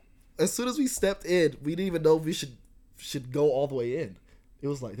 As soon as we stepped in, we didn't even know we should go all the way in. It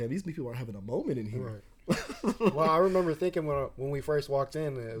was like, damn, these people are having a moment in here. Right. Well, I remember thinking when we first walked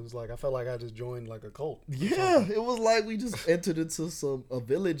in, it was like I felt like I just joined like a cult. Yeah, it was like we just entered into a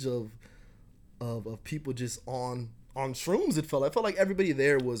village of people just on shrooms. It felt like everybody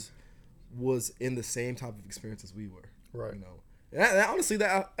there was in the same type of experience as we were. Right. You know, and honestly,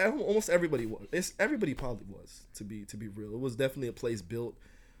 that almost everybody was. Everybody probably was to be real. It was definitely a place built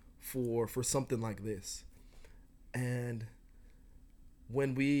for something like this. And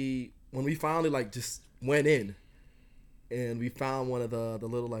when we finally like just went in and we found one of the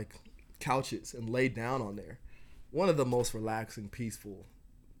little like couches and laid down on there, one of the most relaxing, peaceful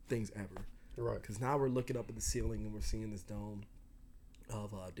things ever. Right. Because now we're looking up at the ceiling and we're seeing this dome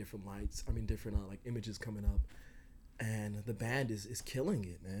of different lights. I mean, different like images coming up, and the band is killing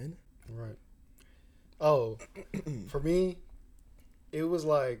it, man. Right. Oh, for me, it was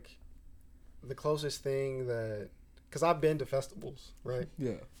like the closest thing because I've been to festivals, right?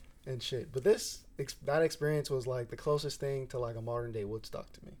 Yeah. And shit, but that experience was like the closest thing to like a modern day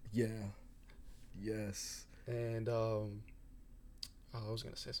Woodstock to me. Yeah. Yes. And I was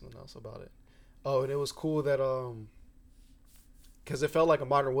gonna say something else about it. Oh, and it was cool that because it felt like a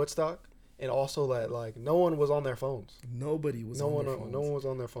modern Woodstock, and also that like no one was on their phones. Nobody was on their phones. No one was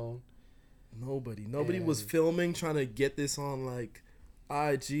on their phone. Nobody was filming, trying to get this on like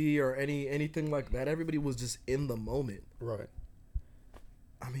IG or anything like that. Everybody was just in the moment. Right.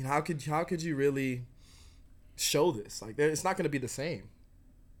 I mean, how could you really show this? Like, it's not going to be the same.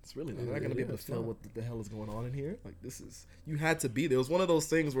 It's really not. You're not gonna be able to feel what the hell is going on in here. Like this is, you had to be there. It was one of those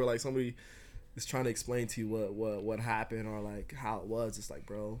things where like somebody is trying to explain to you what happened or like how it was. It's like,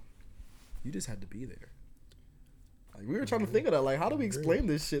 bro, you just had to be there. Like we were trying to think of that. Like, how do we explain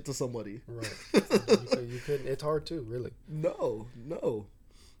this shit to somebody? Right. You couldn't. It's hard too, really. No.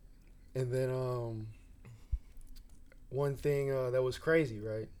 And then one thing that was crazy,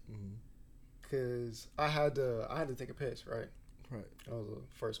 right? Because I had to take a piss, right? Right. I was the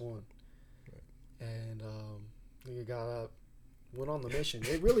first one. Right. And nigga got up, went on the mission.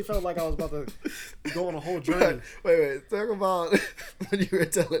 It really felt like I was about to go on a whole journey. Wait. Talk about when you were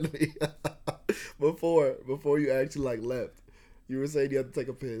telling me before you actually like left. You were saying you had to take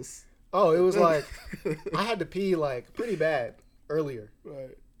a piss. Oh, it was like I had to pee like pretty bad earlier.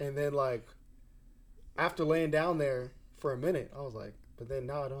 Right. And then like after laying down there for a minute, I was like, but then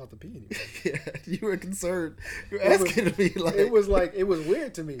now I don't have to pee anymore. Yeah, you were concerned. You were asking me like it was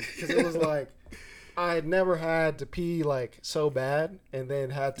weird to me because it was like I had never had to pee like so bad and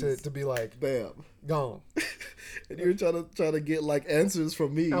then had to be like bam gone. And you were trying to get like answers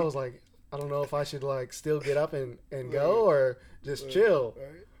from me. I was like, I don't know if I should like still get up and go or just chill.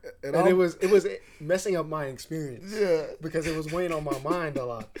 Right. And it was messing up my experience. Yeah, because it was weighing on my mind a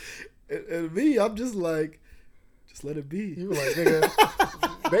lot. And me, I'm just like, just let it be. You were like,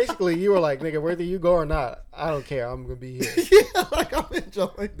 nigga. Basically, you were like, nigga, whether you go or not, I don't care. I'm gonna be here. Yeah, like I'm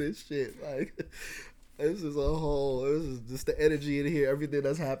enjoying this shit. Like this is just the energy in here, everything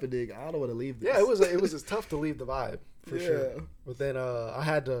that's happening. I don't want to leave this. Yeah, it was just tough to leave the vibe for sure. But then I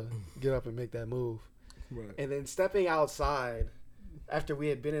had to get up and make that move. Right. And then stepping outside after we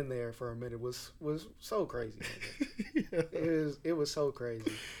had been in there for a minute was so crazy. Yeah. It was so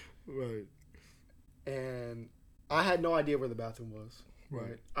crazy. Right. And I had no idea where the bathroom was.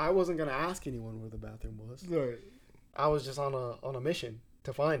 Right. I wasn't gonna ask anyone where the bathroom was. Right. I was just on a mission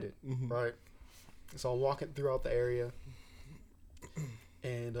to find it. Mm-hmm. Right. So I'm walking throughout the area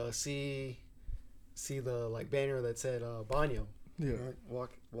and see the like banner that said Banyo. Yeah. Right?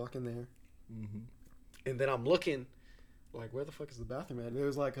 Walk in there. Mm-hmm. And then I'm looking like, where the fuck is the bathroom at?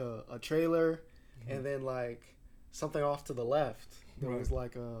 There's like a trailer, and then like something off to the left. There was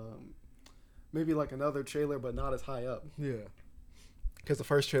like maybe like another trailer, but not as high up. Yeah. Because the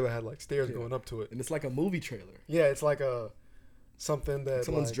first trailer had like stairs going up to it, and it's like a movie trailer. Yeah, it's like something that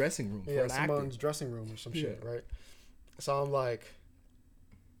someone's like, dressing room. Yeah, someone's dressing room or some shit, right? So I'm like,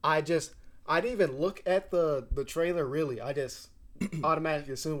 I didn't even look at the trailer really. I just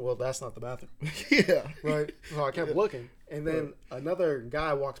automatically assumed, well, that's not the bathroom. Yeah. Right. So I kept looking, and then another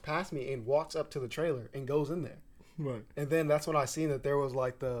guy walks past me and walks up to the trailer and goes in there. Right. And then that's when I seen that there was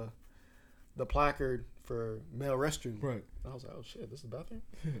like the placard for male restroom. Right. I was like, oh shit, this is the bathroom?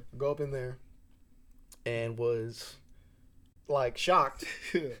 Go up in there and was like shocked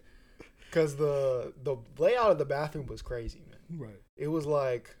because the layout of the bathroom was crazy, man. Right. It was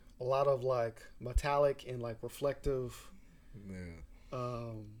like a lot of like metallic and like reflective. Yeah.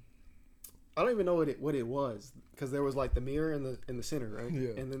 I don't even know what it was because there was like the mirror in the center, right? Yeah.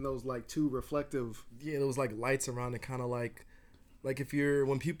 And then those like two reflective. Yeah, there was like lights around it, kind of like if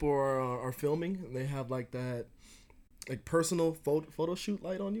when people are filming and they have like that like personal photo shoot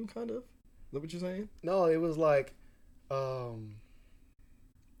light on you, kind of. Is that what you're saying? No, it was like,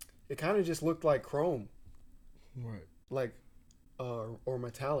 it kind of just looked like chrome, right? Like, or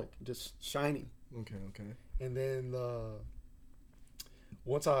metallic, just shining. Okay. And then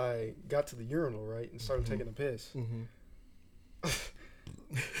once I got to the urinal, right, and started taking a piss,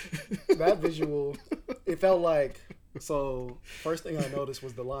 that visual, it felt like. So first thing I noticed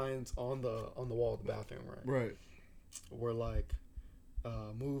was the lines on the wall of the bathroom, right? Right. Were like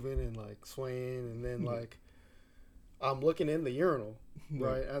moving and like swaying, and then like I'm looking in the urinal,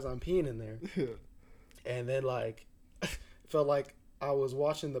 right, as I'm peeing in there, and then like it felt like I was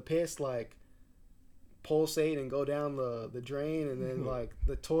watching the piss like pulsate and go down the drain, and then like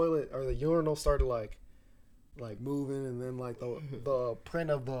the toilet or the urinal started like moving, and then like the print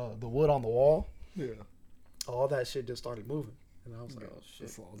of the wood on the wall, all that shit just started moving, and I was like, oh shit,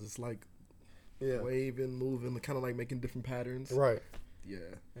 it's all just like waving, moving, kind of like making different patterns, right? Yeah.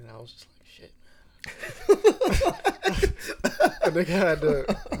 And I was just like, shit, man.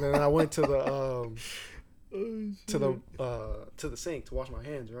 And then I went to the to the sink to wash my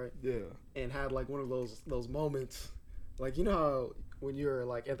hands, right? Yeah. And had like one of those moments, like, you know how when you're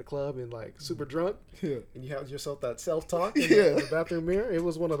like at the club and like super drunk, and you have yourself that self-talk in the bathroom mirror. It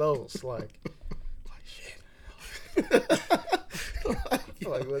was one of those, like shit.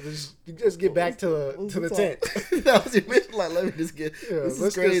 Like, let's just get back to the tent. That was your mission. Like, let me just get. This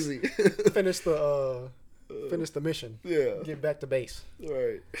is crazy. Finish finish the mission. Yeah. Get back to base.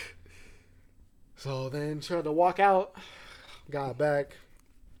 Right. So then tried to walk out. Got back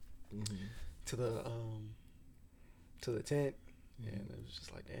to the tent, and it was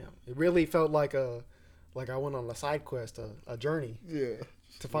just like, damn. It really felt like I went on a side quest, a journey. Yeah.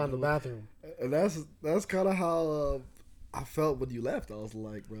 To find the bathroom. And that's kind of how I felt when you left. I was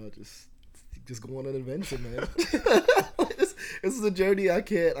like, bro, just go on an adventure, man. this is a journey I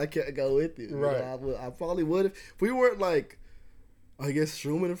can't go with you. Right. You know, I probably would if we weren't like, I guess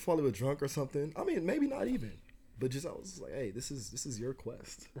Truman probably was drunk or something. I mean, maybe not even. But just I was like, hey, this is your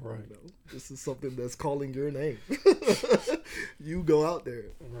quest. Right. You know? This is something that's calling your name. You go out there.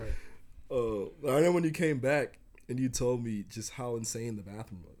 Right. I remember when you came back and you told me just how insane the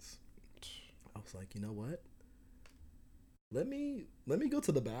bathroom was. I was like, you know what? Let me go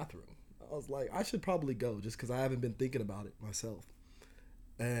to the bathroom. I was like, I should probably go just because I haven't been thinking about it myself.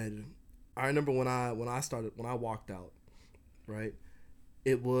 And I remember when I walked out, right?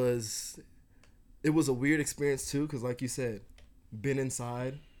 It was a weird experience too, because like you said, been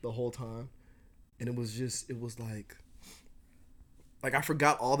inside the whole time, and it was like I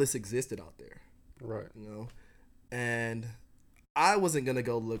forgot all this existed out there. Right. You know? And I wasn't gonna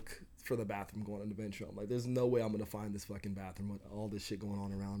go look for the bathroom going on an adventure. I'm like, there's no way I'm gonna find this fucking bathroom with all this shit going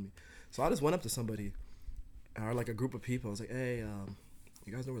on around me. So I just went up to somebody, or like a group of people. I was like, hey,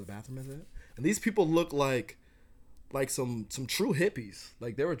 you guys know where the bathroom is at? And these people look like some true hippies.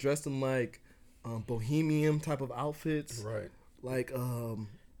 Like they were dressed in like bohemian type of outfits. Right. Like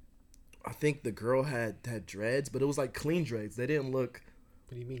I think the girl had dreads, but it was like clean dreads. They didn't look.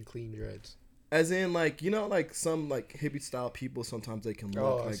 What do you mean clean dreads? As in, like, you know, like some like hippie style people, sometimes they can look.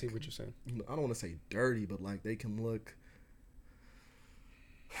 Oh, I like, see what you're saying. I don't want to say dirty, but like they can look.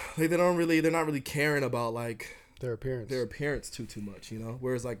 Like they're not really caring about like their appearance too much, you know.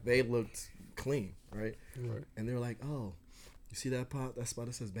 Whereas like they looked clean, right? Right. And they were like, oh, you see that spot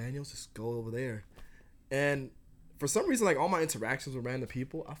that says Banyos? Just go over there. And for some reason, like all my interactions with random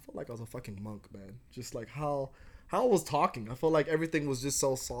people, I felt like I was a fucking monk, man. Just like how I was talking, I felt like everything was just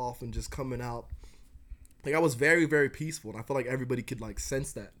so soft and just coming out. Like I was very, very peaceful, and I felt like everybody could like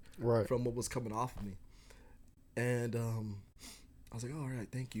sense that from what was coming off of me. And I was like, oh, all right,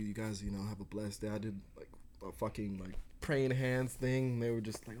 thank you. You guys, you know, have a blessed day. I did like a fucking like praying hands thing. And they were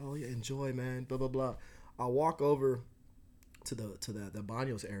just like, oh yeah, enjoy, man. Blah blah blah. I walk over to the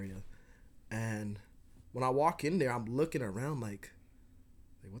Baños area, and when I walk in there, I'm looking around like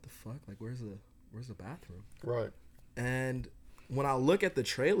what the fuck? Like where's the bathroom? Right. And when I look at the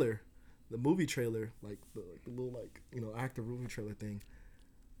trailer, the movie trailer, like the little like, you know, actor movie trailer thing,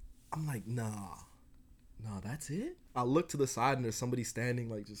 I'm like, nah, that's it? I look to the side and there's somebody standing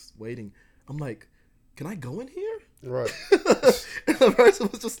like just waiting. I'm like, can I go in here? Right. And the person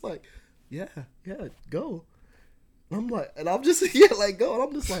was just like, yeah, go. I'm like, and I'm just, yeah, like, go. And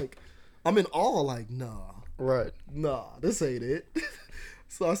I'm just like, I'm in awe, like, nah. Right. Nah, this ain't it.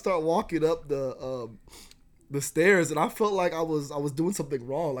 So I start walking up the stairs, and I felt like I was doing something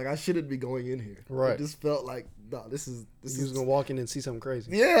wrong. Like I shouldn't be going in here. Right. It just felt like, nah, this is. You was gonna walk in and see something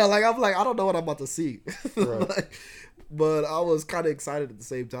crazy. Yeah, like I'm like, I don't know what I'm about to see. Right. Like, but I was kind of excited at the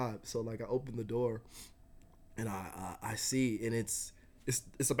same time. So like I opened the door, and I see, and it's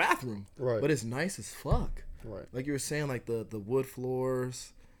a bathroom. Right. But it's nice as fuck. Right. Like you were saying, like the wood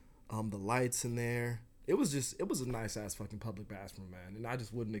floors, the lights in there. It was a nice ass fucking public bathroom, man, and I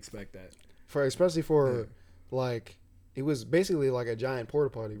just wouldn't expect that. Especially for like, it was basically like a giant porta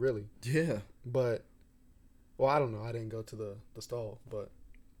potty, really. Yeah. But, well, I don't know. I didn't go to the stall, but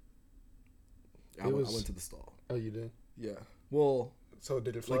I went to the stall. Oh, you did? Yeah. Well. So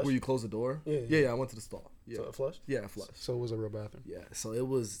did it flush? Like where you close the door? Yeah. I went to the stall. Yeah. So it flushed? Yeah, it flushed. So it was a real bathroom. Yeah. So it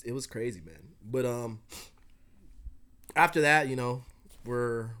was crazy, man. But after that, you know,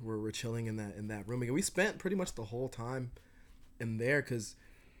 we're chilling in that room, and we spent pretty much the whole time in there because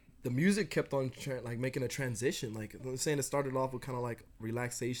the music kept on like making a transition. Like I'm saying, it started off with kind of like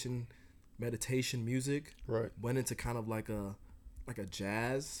relaxation, meditation music. Right. Went into kind of like a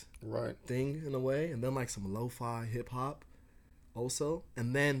jazz thing in a way, and then like some lo-fi hip hop also,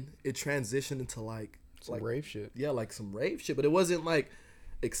 and then it transitioned into like rave shit. Yeah, like some rave shit, but it wasn't like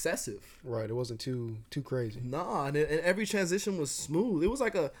excessive. Right. It wasn't too crazy. Nah, and every transition was smooth. It was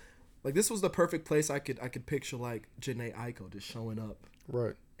like this was the perfect place I could picture like Jhené Aiko just showing up.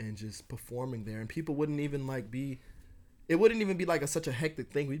 Right. And just performing there, and people wouldn't even like it wouldn't even be like such a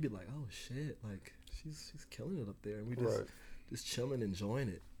hectic thing. We'd be like, oh shit, like she's killing it up there, and we just chilling, enjoying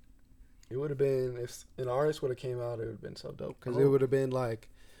it. It would have been, if an artist would have came out, it would have been so dope, because it would have been like,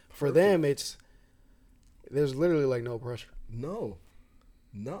 for them, there's literally like no pressure. No,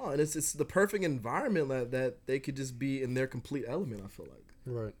 No, and it's the perfect environment that they could just be in their complete element. I feel like.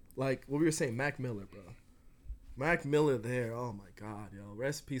 Right. Like what we were saying, Mac Miller, bro. Mac Miller there. Oh my God, yo.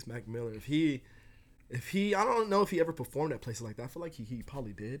 Rest in peace, Mac Miller. If he, I don't know if he ever performed at places like that. I feel like he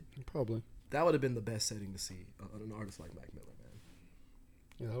probably did. Probably. That would have been the best setting to see an artist like Mac Miller, man.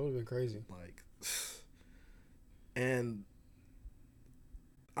 Yeah, that would have been crazy. Like, and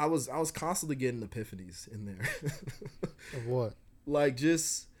I was constantly getting epiphanies in there. Of what? Like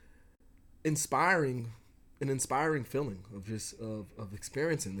just an inspiring feeling of just of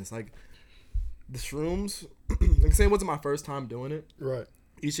experiencing this. Like the shrooms, like I say, it wasn't my first time doing it. Right.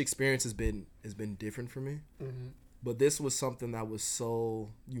 Each experience has been different for me. Mm-hmm. But this was something that was so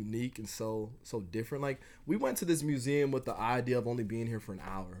unique and so different. Like we went to this museum with the idea of only being here for an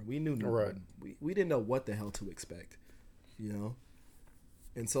hour. We knew right. We didn't know what the hell to expect, you know.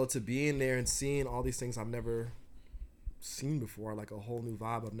 And so to be in there and seeing all these things I've never seen before, like a whole new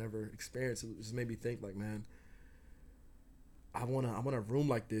vibe I've never experienced, it just made me think like, man, I want a room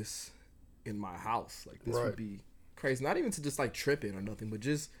like this in my house. Like this would be crazy. Not even to just like trip in or nothing, but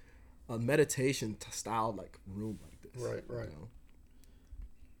just a meditation style like room like this. Right. You know?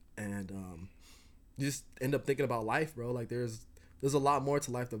 And you just end up thinking about life, bro. Like there's a lot more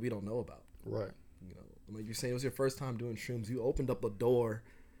to life that we don't know about. Right. You know, like you're saying, it was your first time doing shrooms. You opened up a door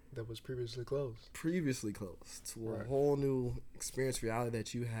that was previously closed to a whole new experience, reality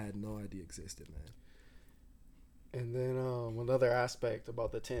that you had no idea existed, man. And then another aspect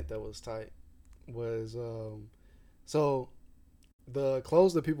about the tent that was tight was so the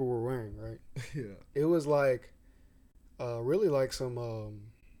clothes that people were wearing, right? Yeah. It was like really like some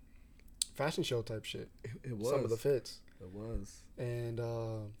fashion show type shit. It was. Some of the fits. It was. And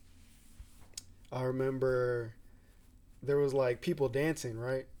I remember there was like people dancing,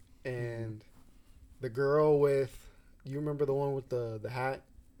 right? And the girl with, you remember the one with the hat,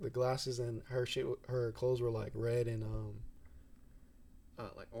 the glasses, and her clothes were like red and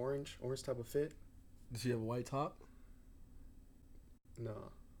like orange type of fit. Did she have a white top?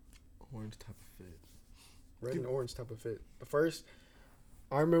 No. Orange type of fit. Red and orange type of fit. The first,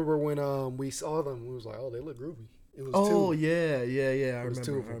 I remember when we saw them, we was like, oh, they look groovy. It was two. Yeah. I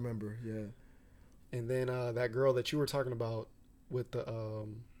remember. Yeah. And then that girl that you were talking about with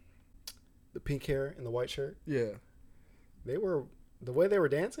the pink hair and the white shirt. Yeah. The way they were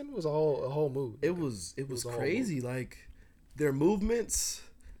dancing was a whole mood. It was crazy. Like their movements,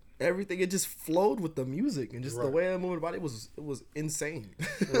 everything, it just flowed with the music and just the way they moved about it was insane.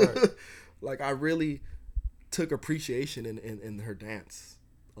 Right. Like I really took appreciation in her dance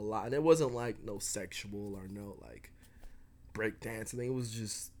a lot. And it wasn't like no sexual or no like break dance. I think it was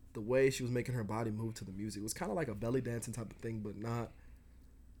just the way she was making her body move to the music. It was kind of like a belly dancing type of thing, but not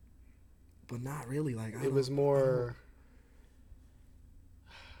really. Like it was more.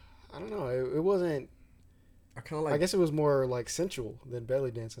 I don't know. It wasn't. I guess it was more like sensual than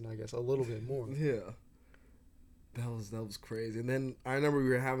belly dancing. I guess a little bit more. Yeah. That was crazy. And then I remember we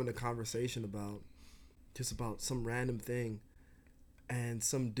were having a conversation about some random thing, and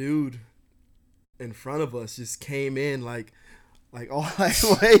some dude in front of us just came in like all like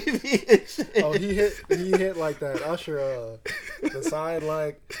wavy and shit. Oh, he hit like that Usher the side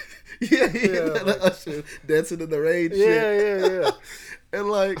like the Usher dancing in the rain shit. Yeah. And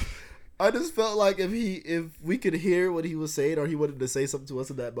like I just felt like if we could hear what he was saying or he wanted to say something to us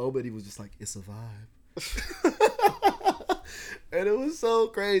in that moment, he was just like, it's a vibe. And it was so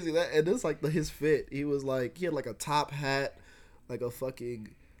crazy. And it's like his fit. He was like, he had like a top hat, like a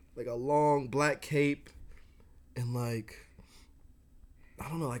fucking, like a long black cape, and like, I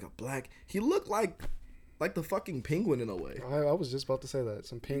don't know, like a black. He looked like the fucking Penguin in a way. I was just about to say that.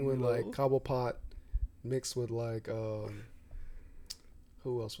 Some Penguin, like Cobblepot mixed with like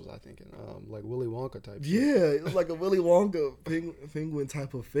who else was I thinking? Like Willy Wonka type shit. Yeah, it was like a Willy Wonka penguin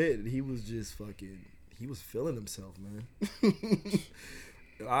type of fit. And he was just fucking, he was feeling himself, man.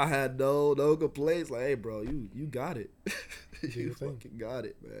 I had no complaints. Like, hey, bro, you got it. You fucking got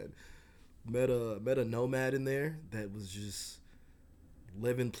it, man. Met a nomad in there that was just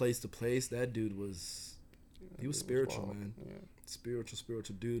living place to place. That dude was, he was spiritual, man. Yeah.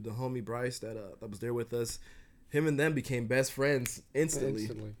 Spiritual dude. The homie Bryce that was there with us, him and them became best friends instantly.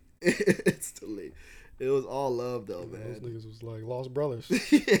 Instantly. It was all love though, man. Those niggas was like lost brothers.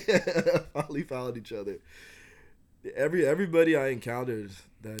 Yeah, finally found each other. Everybody I encountered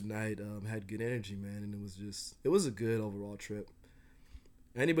that night had good energy, man, and it was a good overall trip.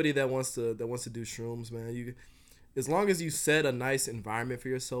 Anybody that wants to do shrooms, man, as long as you set a nice environment for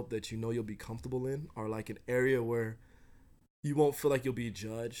yourself that you know you'll be comfortable in, or like an area where you won't feel like you'll be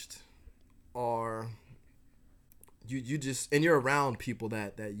judged, or you just, and you're around people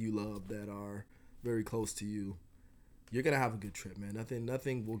that you love, that are very close to you, you're gonna have a good trip, man.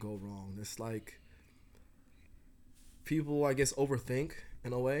 Nothing will go wrong. It's like people, I guess, overthink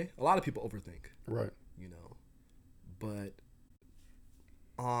in a way. A lot of people overthink, right? You know, but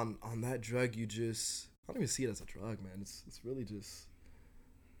on that drug, you just, I don't even see it as a drug, man. It's really just,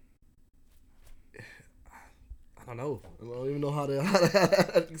 I don't know. I don't even know how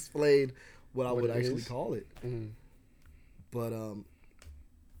to explain what I would actually call it. Mm-hmm. But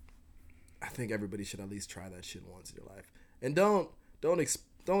I think everybody should at least try that shit once in your life, and don't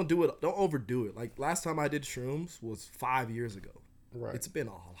do it. Don't overdo it. Like last time I did shrooms was 5 years ago. Right. It's been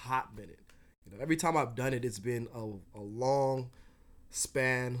a hot minute. You know, every time I've done it, it's been a long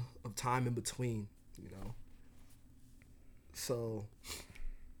span of time in between. You know. So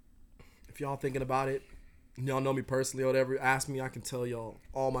if y'all thinking about it, y'all know me personally or whatever, ask me, I can tell y'all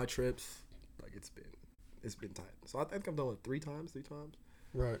all my trips. Like it's been tight. So I think I've done it three times.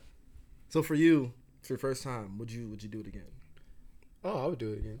 Right. So for you, for your first time, would you do it again? Oh, I would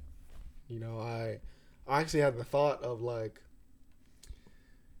do it again. You know, I actually had the thought of like,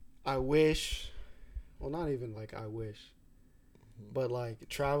 I wish, well, not even like I wish, but like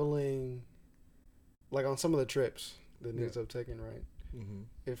traveling, like on some of the trips that niggas have taken, right? Mm-hmm.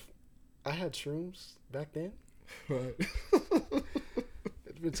 If I had shrooms back then, right,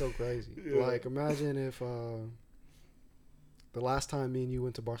 it's been so crazy. Yeah. Like imagine if the last time me and you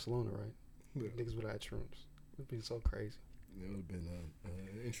went to Barcelona, right? Yeah. Niggas would have had shrooms. It'd be so crazy. It would have been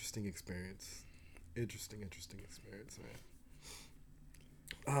an interesting experience. Interesting experience,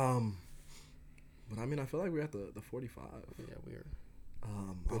 man. But I mean, I feel like we're at the 45. Yeah, we are.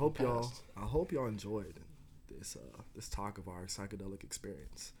 I hope y'all enjoyed this talk of our psychedelic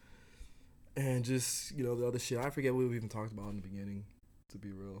experience, and just, you know, the other shit. I forget what we even talked about in the beginning. To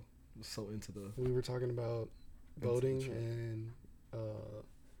be real, I was so into the. We were talking about boating and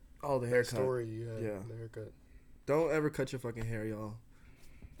the haircut. Story you had, yeah, the haircut. Don't ever cut your fucking hair, y'all.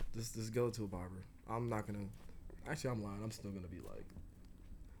 Just go to a barber. I'm not gonna. Actually, I'm lying. I'm still gonna be like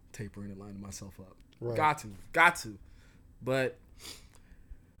tapering and lining myself up. Right. Got to. But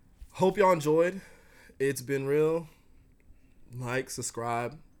hope y'all enjoyed. It's been real. Like,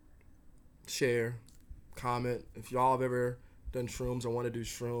 subscribe, share, comment. If y'all have ever done shrooms or want to do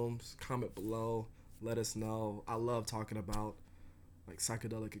shrooms, comment below. Let us know. I love talking about like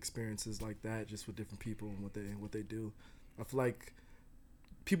psychedelic experiences like that, just with different people and what they do. I feel like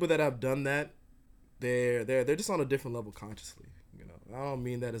people that have done that, they're just on a different level consciously. You know, I don't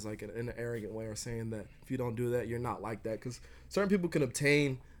mean that as like in an arrogant way or saying that if you don't do that, you're not like that, because certain people can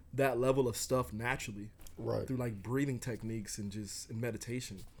obtain that level of stuff naturally, right, through like breathing techniques and just in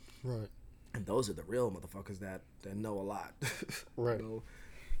meditation, right. And those are the real motherfuckers that know a lot, right? You know?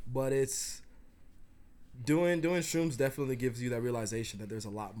 But it's doing shrooms definitely gives you that realization that there's a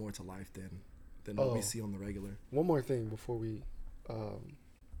lot more to life than what we see on the regular. One more thing before we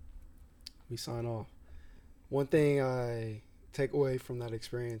sign off. One thing I take away from that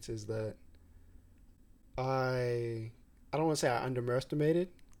experience is that I don't want to say I underestimated,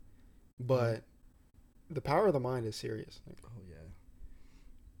 but the power of the mind is serious. Oh yeah.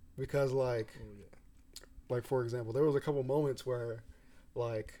 Because like for example, there was a couple moments where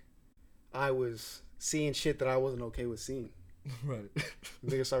like I was seeing shit that I wasn't okay with seeing. Right.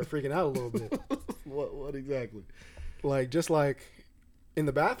 Niggas started freaking out a little bit. What exactly? Like just like in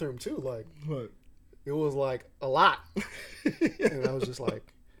the bathroom too. Like what? It was like a lot. And I was just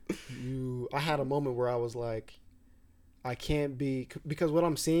like, I had a moment where I was like, I can't be, because what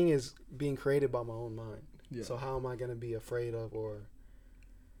I'm seeing is being created by my own mind. Yeah. So how am I going to be afraid of or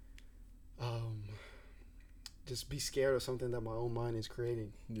just be scared of something that my own mind is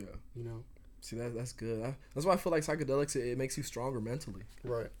creating? Yeah. You know? See, that's good. That's why I feel like psychedelics, it makes you stronger mentally.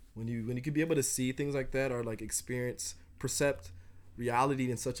 Right. When you can be able to see things like that or like percept reality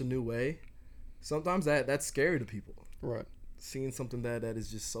in such a new way, sometimes that's scary to people. Right. Seeing something that is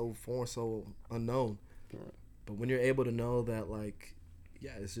just so foreign, so unknown. Right. But when you're able to know that, like,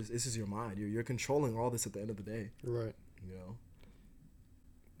 yeah, it's just your mind. You're controlling all this at the end of the day. Right. You know?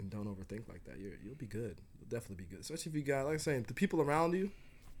 And don't overthink like that. You'll be good. You'll definitely be good. Especially if you got, like I'm saying, the people around you,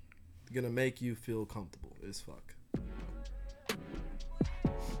 they're going to make you feel comfortable as fuck.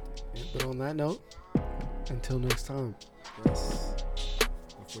 Yeah, but on that note, until next time. Yes.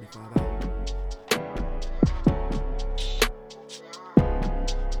 45 out.